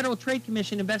 1994, the Federal Trade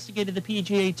Commission investigated the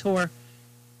PGA Tour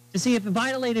to see if it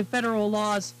violated federal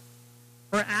laws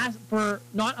for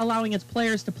not allowing its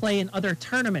players to play in other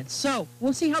tournaments. So,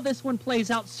 we'll see how this one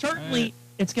plays out. Certainly,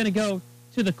 it's going to go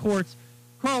to the courts.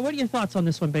 Carl, what are your thoughts on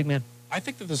this one, big man? I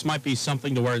think that this might be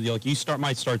something to where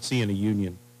might start seeing a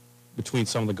union between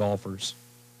some of the golfers.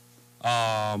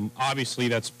 Obviously,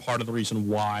 that's part of the reason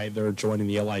why they're joining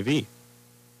the LIV.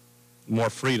 More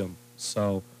freedom.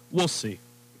 So we'll see.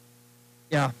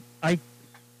 Yeah, I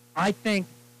think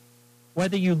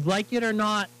whether you like it or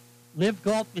not, LIV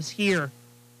Golf is here,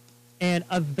 and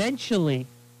eventually,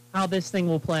 how this thing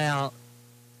will play out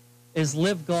is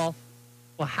LIV Golf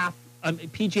will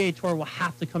PGA Tour will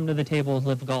have to come to the table with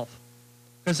LIV Golf.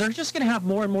 Because they're just going to have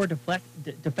more and more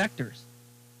defectors.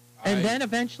 And then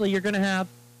eventually you're going to have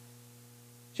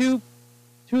two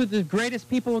of the greatest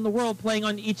people in the world playing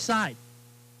on each side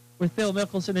with Phil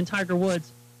Mickelson and Tiger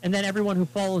Woods, and then everyone who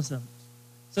follows them.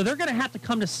 So they're going to have to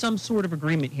come to some sort of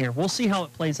agreement here. We'll see how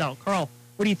it plays out. Carl,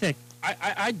 what do you think?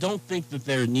 I don't think that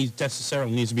there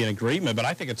necessarily needs to be an agreement, but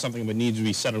I think it's something that needs to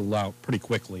be settled out pretty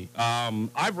quickly.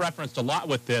 I've referenced a lot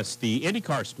with this, the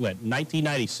IndyCar split in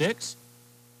 1996.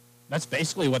 That's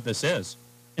basically what this is.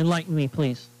 Enlighten me,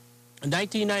 please. In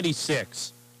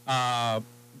 1996,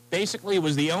 basically it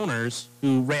was the owners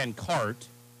who ran CART,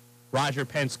 Roger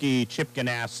Penske, Chip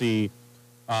Ganassi,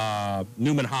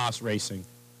 Newman Haas Racing.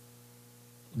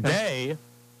 Okay.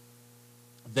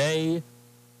 They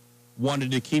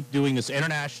wanted to keep doing this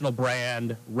international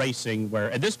brand racing where,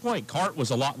 at this point, CART was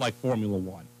a lot like Formula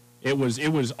One. It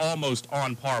was almost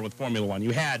on par with Formula One.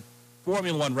 You had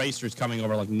Formula One racers coming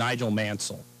over like Nigel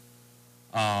Mansell.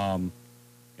 And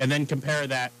then compare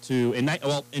that to, in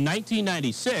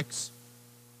 1996,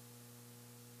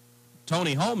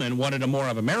 Tony Holman wanted a more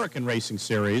of American racing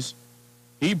series.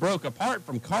 He broke apart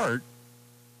from CART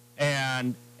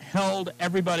and held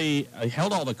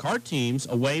all the CART teams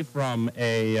away from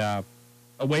the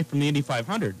Indy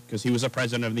 500 because he was a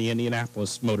president of the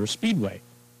Indianapolis Motor Speedway.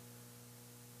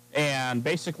 And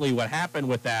basically what happened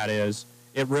with that is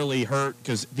it really hurt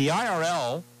because the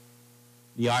IRL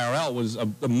was a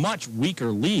much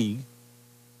weaker league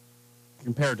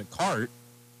compared to CART,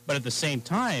 but at the same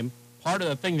time, part of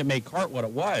the thing that made CART what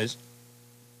it was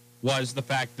the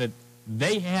fact that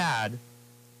they had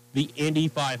the Indy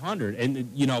 500. And,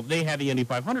 they had the Indy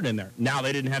 500 in there. Now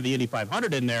they didn't have the Indy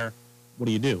 500 in there. What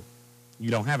do?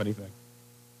 You don't have anything.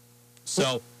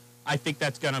 So I think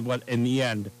that's going to, what in the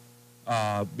end,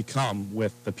 become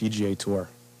with the PGA Tour.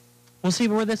 We'll see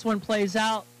where this one plays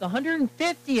out. The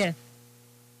 150th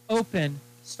Open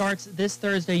starts this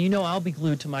Thursday. I'll be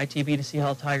glued to my TV to see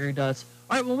how Tiger does.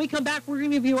 All right, when we come back, we're going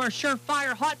to give you our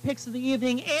surefire hot picks of the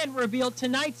evening and reveal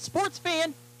tonight's Sports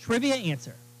Fan Trivia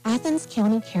answer. Athens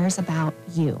County cares about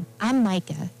you. I'm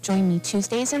Micah. Join me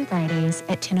Tuesdays and Fridays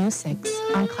at 10:06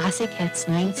 on Classic Hits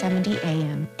 970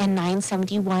 AM and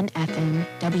 971 FM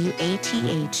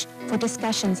WATH for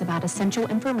discussions about essential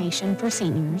information for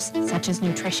seniors, such as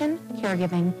nutrition,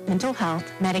 caregiving, mental health,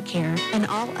 Medicare, and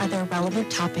all other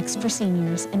relevant topics for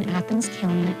seniors in Athens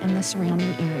County and the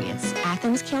surrounding areas.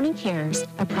 Athens County Cares,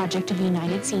 a project of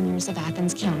United Seniors of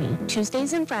Athens County.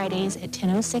 Tuesdays and Fridays at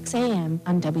 10:06 AM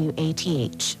on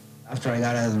WATH. After I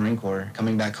got out of the Marine Corps,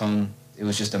 coming back home, it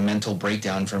was just a mental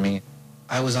breakdown for me.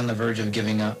 I was on the verge of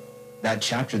giving up. That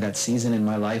chapter, that season in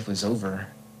my life was over.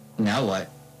 Now what?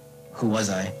 Who was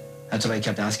I? That's what I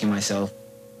kept asking myself.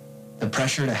 The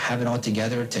pressure to have it all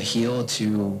together, to heal,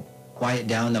 to quiet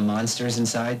down the monsters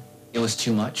inside, it was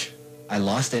too much. I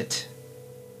lost it.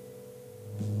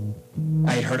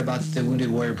 I had heard about the Wounded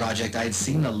Warrior Project. I had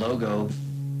seen the logo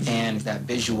and that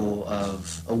visual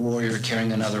of a warrior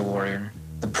carrying another warrior.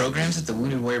 The programs that the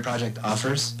Wounded Warrior Project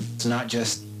offers, it's not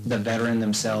just the veteran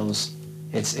themselves,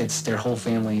 it's their whole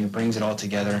family. It brings it all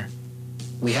together.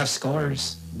 We have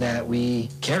scars that we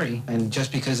carry, and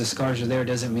just because the scars are there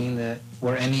doesn't mean that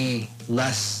we're any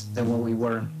less than what we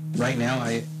were. Right now,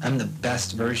 I'm the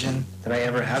best version that I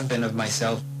ever have been of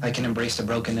myself. I can embrace the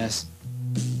brokenness.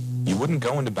 You wouldn't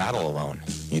go into battle alone.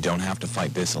 You don't have to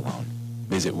fight this alone.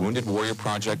 Visit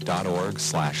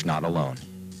woundedwarriorproject.org/notalone.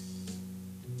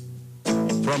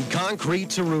 From concrete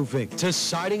to roofing to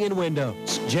siding and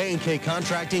windows, J&K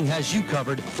Contracting has you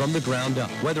covered from the ground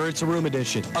up. Whether it's a room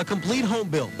addition, a complete home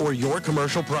build, or your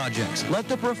commercial projects, let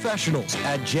the professionals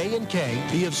at J&K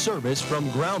be of service from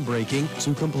groundbreaking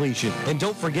to completion. And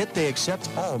don't forget they accept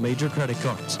all major credit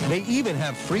cards. They even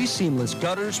have free seamless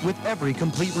gutters with every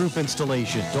complete roof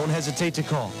installation. Don't hesitate to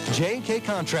call J&K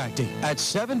Contracting at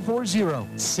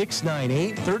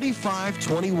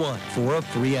 740-698-3521 for a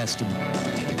free estimate.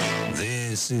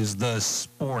 This is the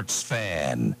Sports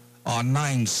Fan on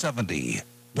 970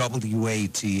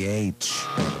 WATH.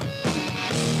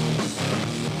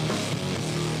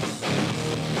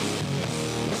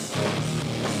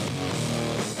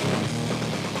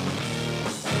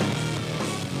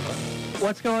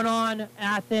 What's going on,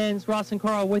 Athens? Ross and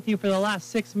Carl with you for the last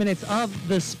 6 minutes of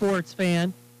the Sports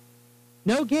Fan.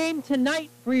 No game tonight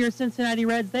for your Cincinnati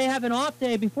Reds. They have an off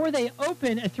day before they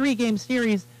open a 3-game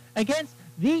series against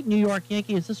the New York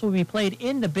Yankees. This will be played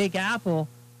in the Big Apple.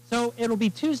 So it'll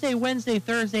be Tuesday, Wednesday,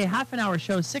 Thursday, half-an-hour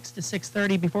show, 6 to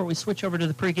 6:30 before we switch over to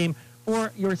the pregame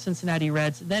for your Cincinnati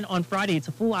Reds. Then on Friday, it's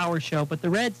a full-hour show. But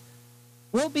the Reds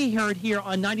will be heard here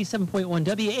on 97.1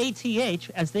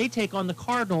 WATH as they take on the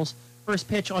Cardinals. First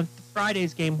pitch on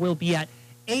Friday's game will be at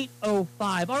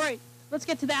 8:05. All right, let's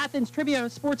get to the Athens Trivia,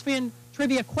 Sports Fan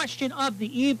Trivia question of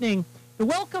the evening. The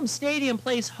Welcome Stadium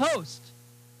plays host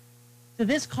to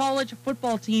this college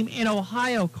football team in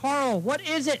Ohio. Carl, what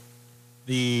is it?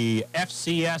 The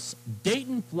FCS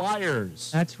Dayton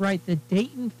Flyers. That's right. The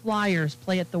Dayton Flyers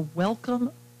play at the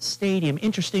Welcome Stadium.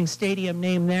 Interesting stadium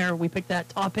name there. We picked that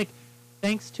topic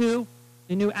thanks to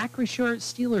the new Acrisure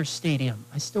Steelers Stadium.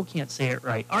 I still can't say it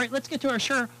right. All right, let's get to our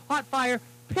sure hot fire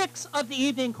picks of the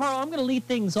evening. Carl, I'm going to lead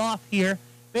things off here.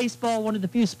 Baseball, one of the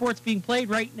few sports being played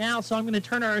right now, so I'm going to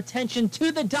turn our attention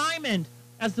to the diamond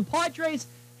as the Padres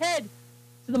head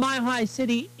to the Mile High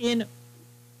City in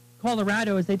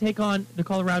Colorado as they take on the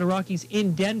Colorado Rockies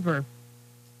in Denver.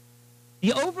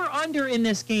 The over-under in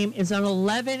this game is an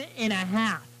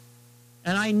 11.5.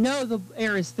 And I know the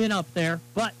air is thin up there,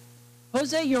 but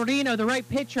Jose Ureno, the right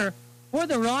pitcher for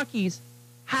the Rockies,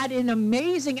 had an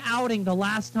amazing outing the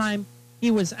last time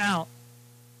he was out,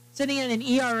 sitting at an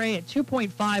ERA at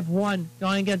 2.51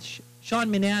 going against Sean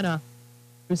Manana,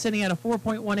 who's sitting at a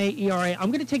 4.18 ERA.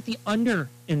 I'm going to take the under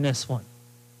in this one.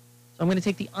 I'm going to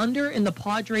take the under in the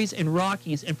Padres and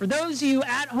Rockies. And for those of you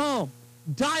at home,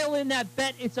 dial in that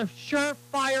bet. It's a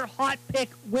surefire hot pick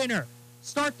winner.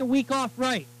 Start the week off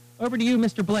right. Over to you,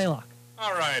 Mr. Blaylock.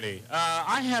 All righty.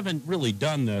 I haven't really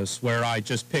done this where I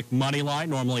just pick money line.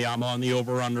 Normally I'm on the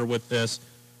over-under with this.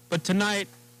 But tonight,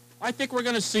 I think we're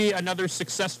going to see another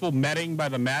successful Metting by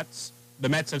the Mets. The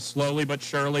Mets have slowly but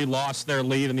surely lost their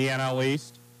lead in the NL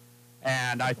East.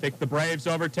 And I think the Braves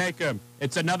overtake them.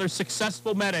 It's another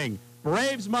successful Metting.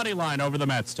 Braves money line over the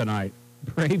Mets tonight.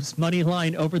 Braves money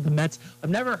line over the Mets. I've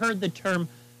never heard the term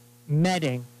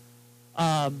metting.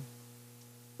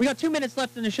 We got 2 minutes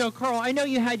left in the show. Carl, I know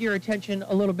you had your attention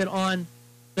a little bit on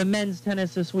the men's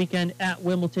tennis this weekend at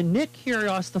Wimbledon. Nick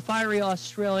Kyrgios, the fiery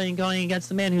Australian, going against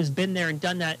the man who's been there and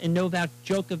done that in Novak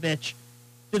Djokovic.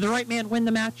 Did the right man win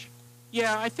the match?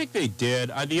 Yeah, I think they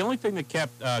did. The only thing that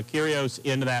kept Kyrgios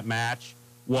into that match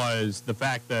was the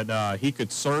fact that he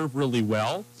could serve really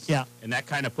well. Yeah. And that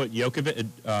kind of put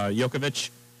Djokovic,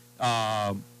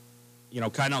 kind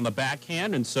of on the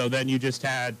backhand. And so then you just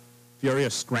had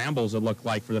furious scrambles, it looked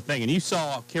like, for the thing. And you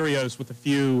saw Kyrgios with a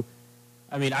few...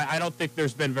 I don't think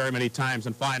there's been very many times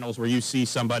in finals where you see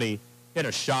somebody hit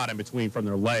a shot in between from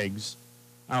their legs.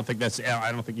 I don't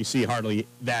think you see hardly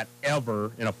that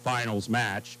ever in a finals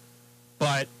match.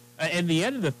 But in the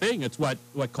end of the thing, it's what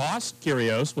cost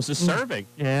Kyrgios was his serving.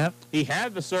 Yeah. He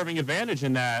had the serving advantage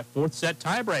in that fourth set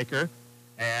tiebreaker,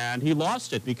 and he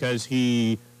lost it because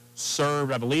he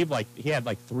served, I believe, he had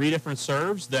 3 different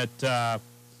serves that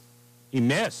he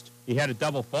missed. He had a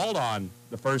double fault on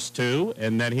the first 2,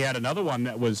 and then he had another one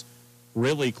that was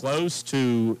really close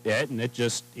to it, and it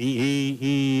just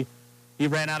he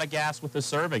ran out of gas with the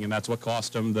serving, and that's what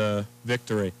cost him the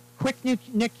victory. Quick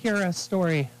Nick Kyrgios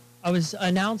story. I was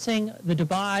announcing the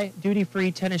Dubai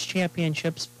Duty-Free Tennis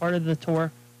Championships, part of the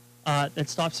tour that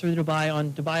stops through Dubai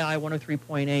on Dubai Eye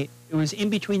 103.8. It was in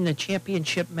between the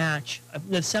championship match,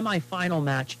 the semifinal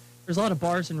match. There's a lot of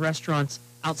bars and restaurants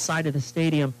outside of the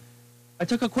stadium. I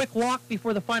took a quick walk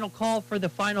before the final call for the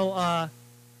final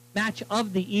match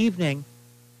of the evening.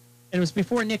 And it was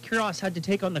before Nick Kyrgios had to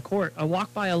take on the court. I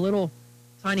walked by a little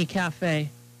tiny cafe,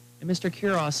 and Mr.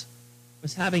 Kyrgios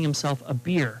was having himself a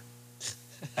beer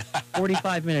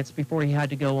 45 minutes before he had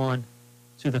to go on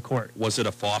to the court. Was it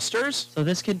a Foster's? So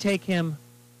this takes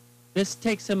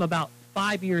him about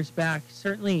 5 years back.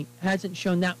 Certainly hasn't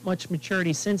shown that much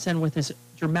maturity since then with his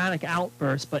dramatic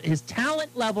outburst, but his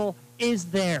talent level is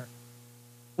there.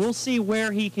 We'll see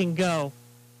where he can go.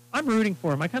 I'm rooting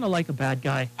for him. I kind of like a bad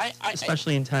guy,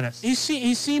 especially in tennis. He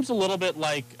seems a little bit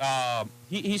like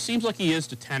he seems like he is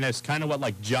to tennis, kind of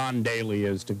what John Daly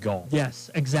is to golf. Yes,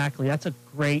 exactly. That's a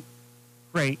great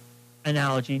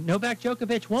analogy. Novak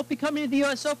Djokovic won't be coming to the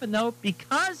U.S. Open, though,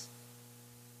 because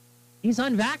he's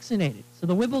unvaccinated. So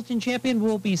the Wimbledon champion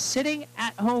will be sitting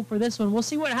at home for this one. We'll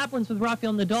see what happens with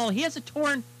Rafael Nadal. He has a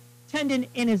torn tendon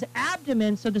in his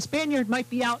abdomen, so the Spaniard might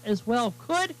be out as well.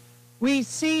 Could we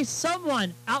see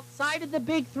someone outside of the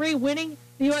big 3 winning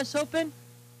the U.S. Open?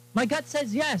 My gut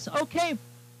says yes. Okay,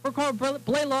 for Carl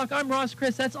Blaylock, I'm Ross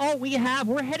Chris. That's all we have.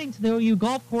 We're heading to the OU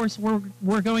golf course.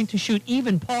 We're going to shoot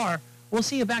even par. We'll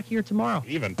see you back here tomorrow.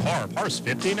 Even par? Par's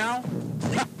 50 now?